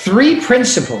 You have three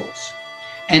principles,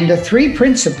 and the three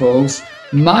principles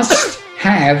must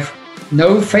have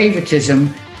no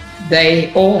favoritism.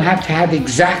 They all have to have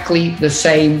exactly the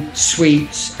same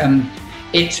suites.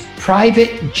 It's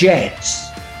private jets,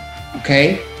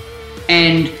 okay?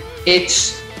 And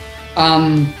it's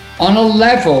on a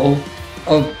level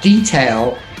of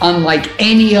detail unlike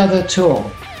any other tour.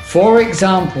 For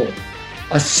example,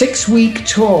 a 6-week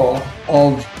tour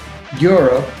of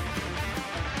Europe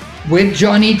with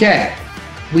Johnny Depp,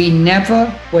 we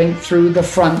never went through the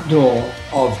front door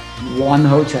of one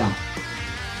hotel.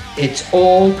 It's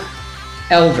all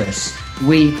Elvis.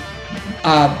 We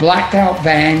blacked out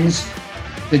vans,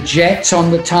 the jets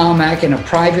on the tarmac in a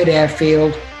private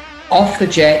airfield, off the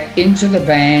jet, into the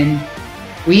van.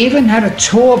 We even had a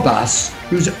tour bus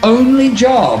whose only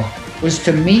job was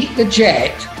to meet the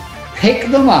jet, pick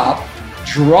them up,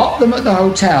 drop them at the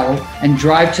hotel, and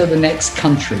drive to the next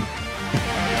country.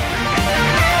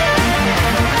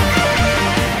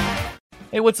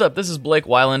 Hey, what's up? This is Blake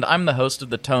Weiland. I'm the host of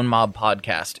the Tone Mob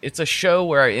Podcast. It's a show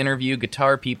where I interview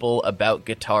guitar people about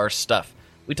guitar stuff.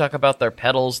 We talk about their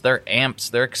pedals, their amps,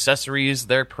 their accessories,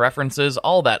 their preferences,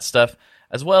 all that stuff,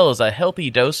 as well as a healthy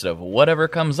dose of whatever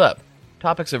comes up.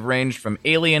 Topics have ranged from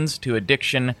aliens to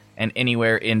addiction and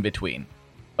anywhere in between.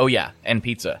 Oh yeah, and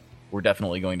pizza. We're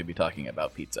definitely going to be talking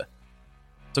about pizza.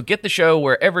 So get the show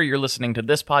wherever you're listening to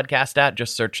this podcast at.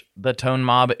 Just search The Tone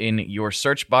Mob in your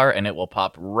search bar and it will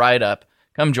pop right up.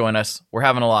 Come join us. We're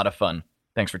having a lot of fun.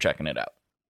 Thanks for checking it out.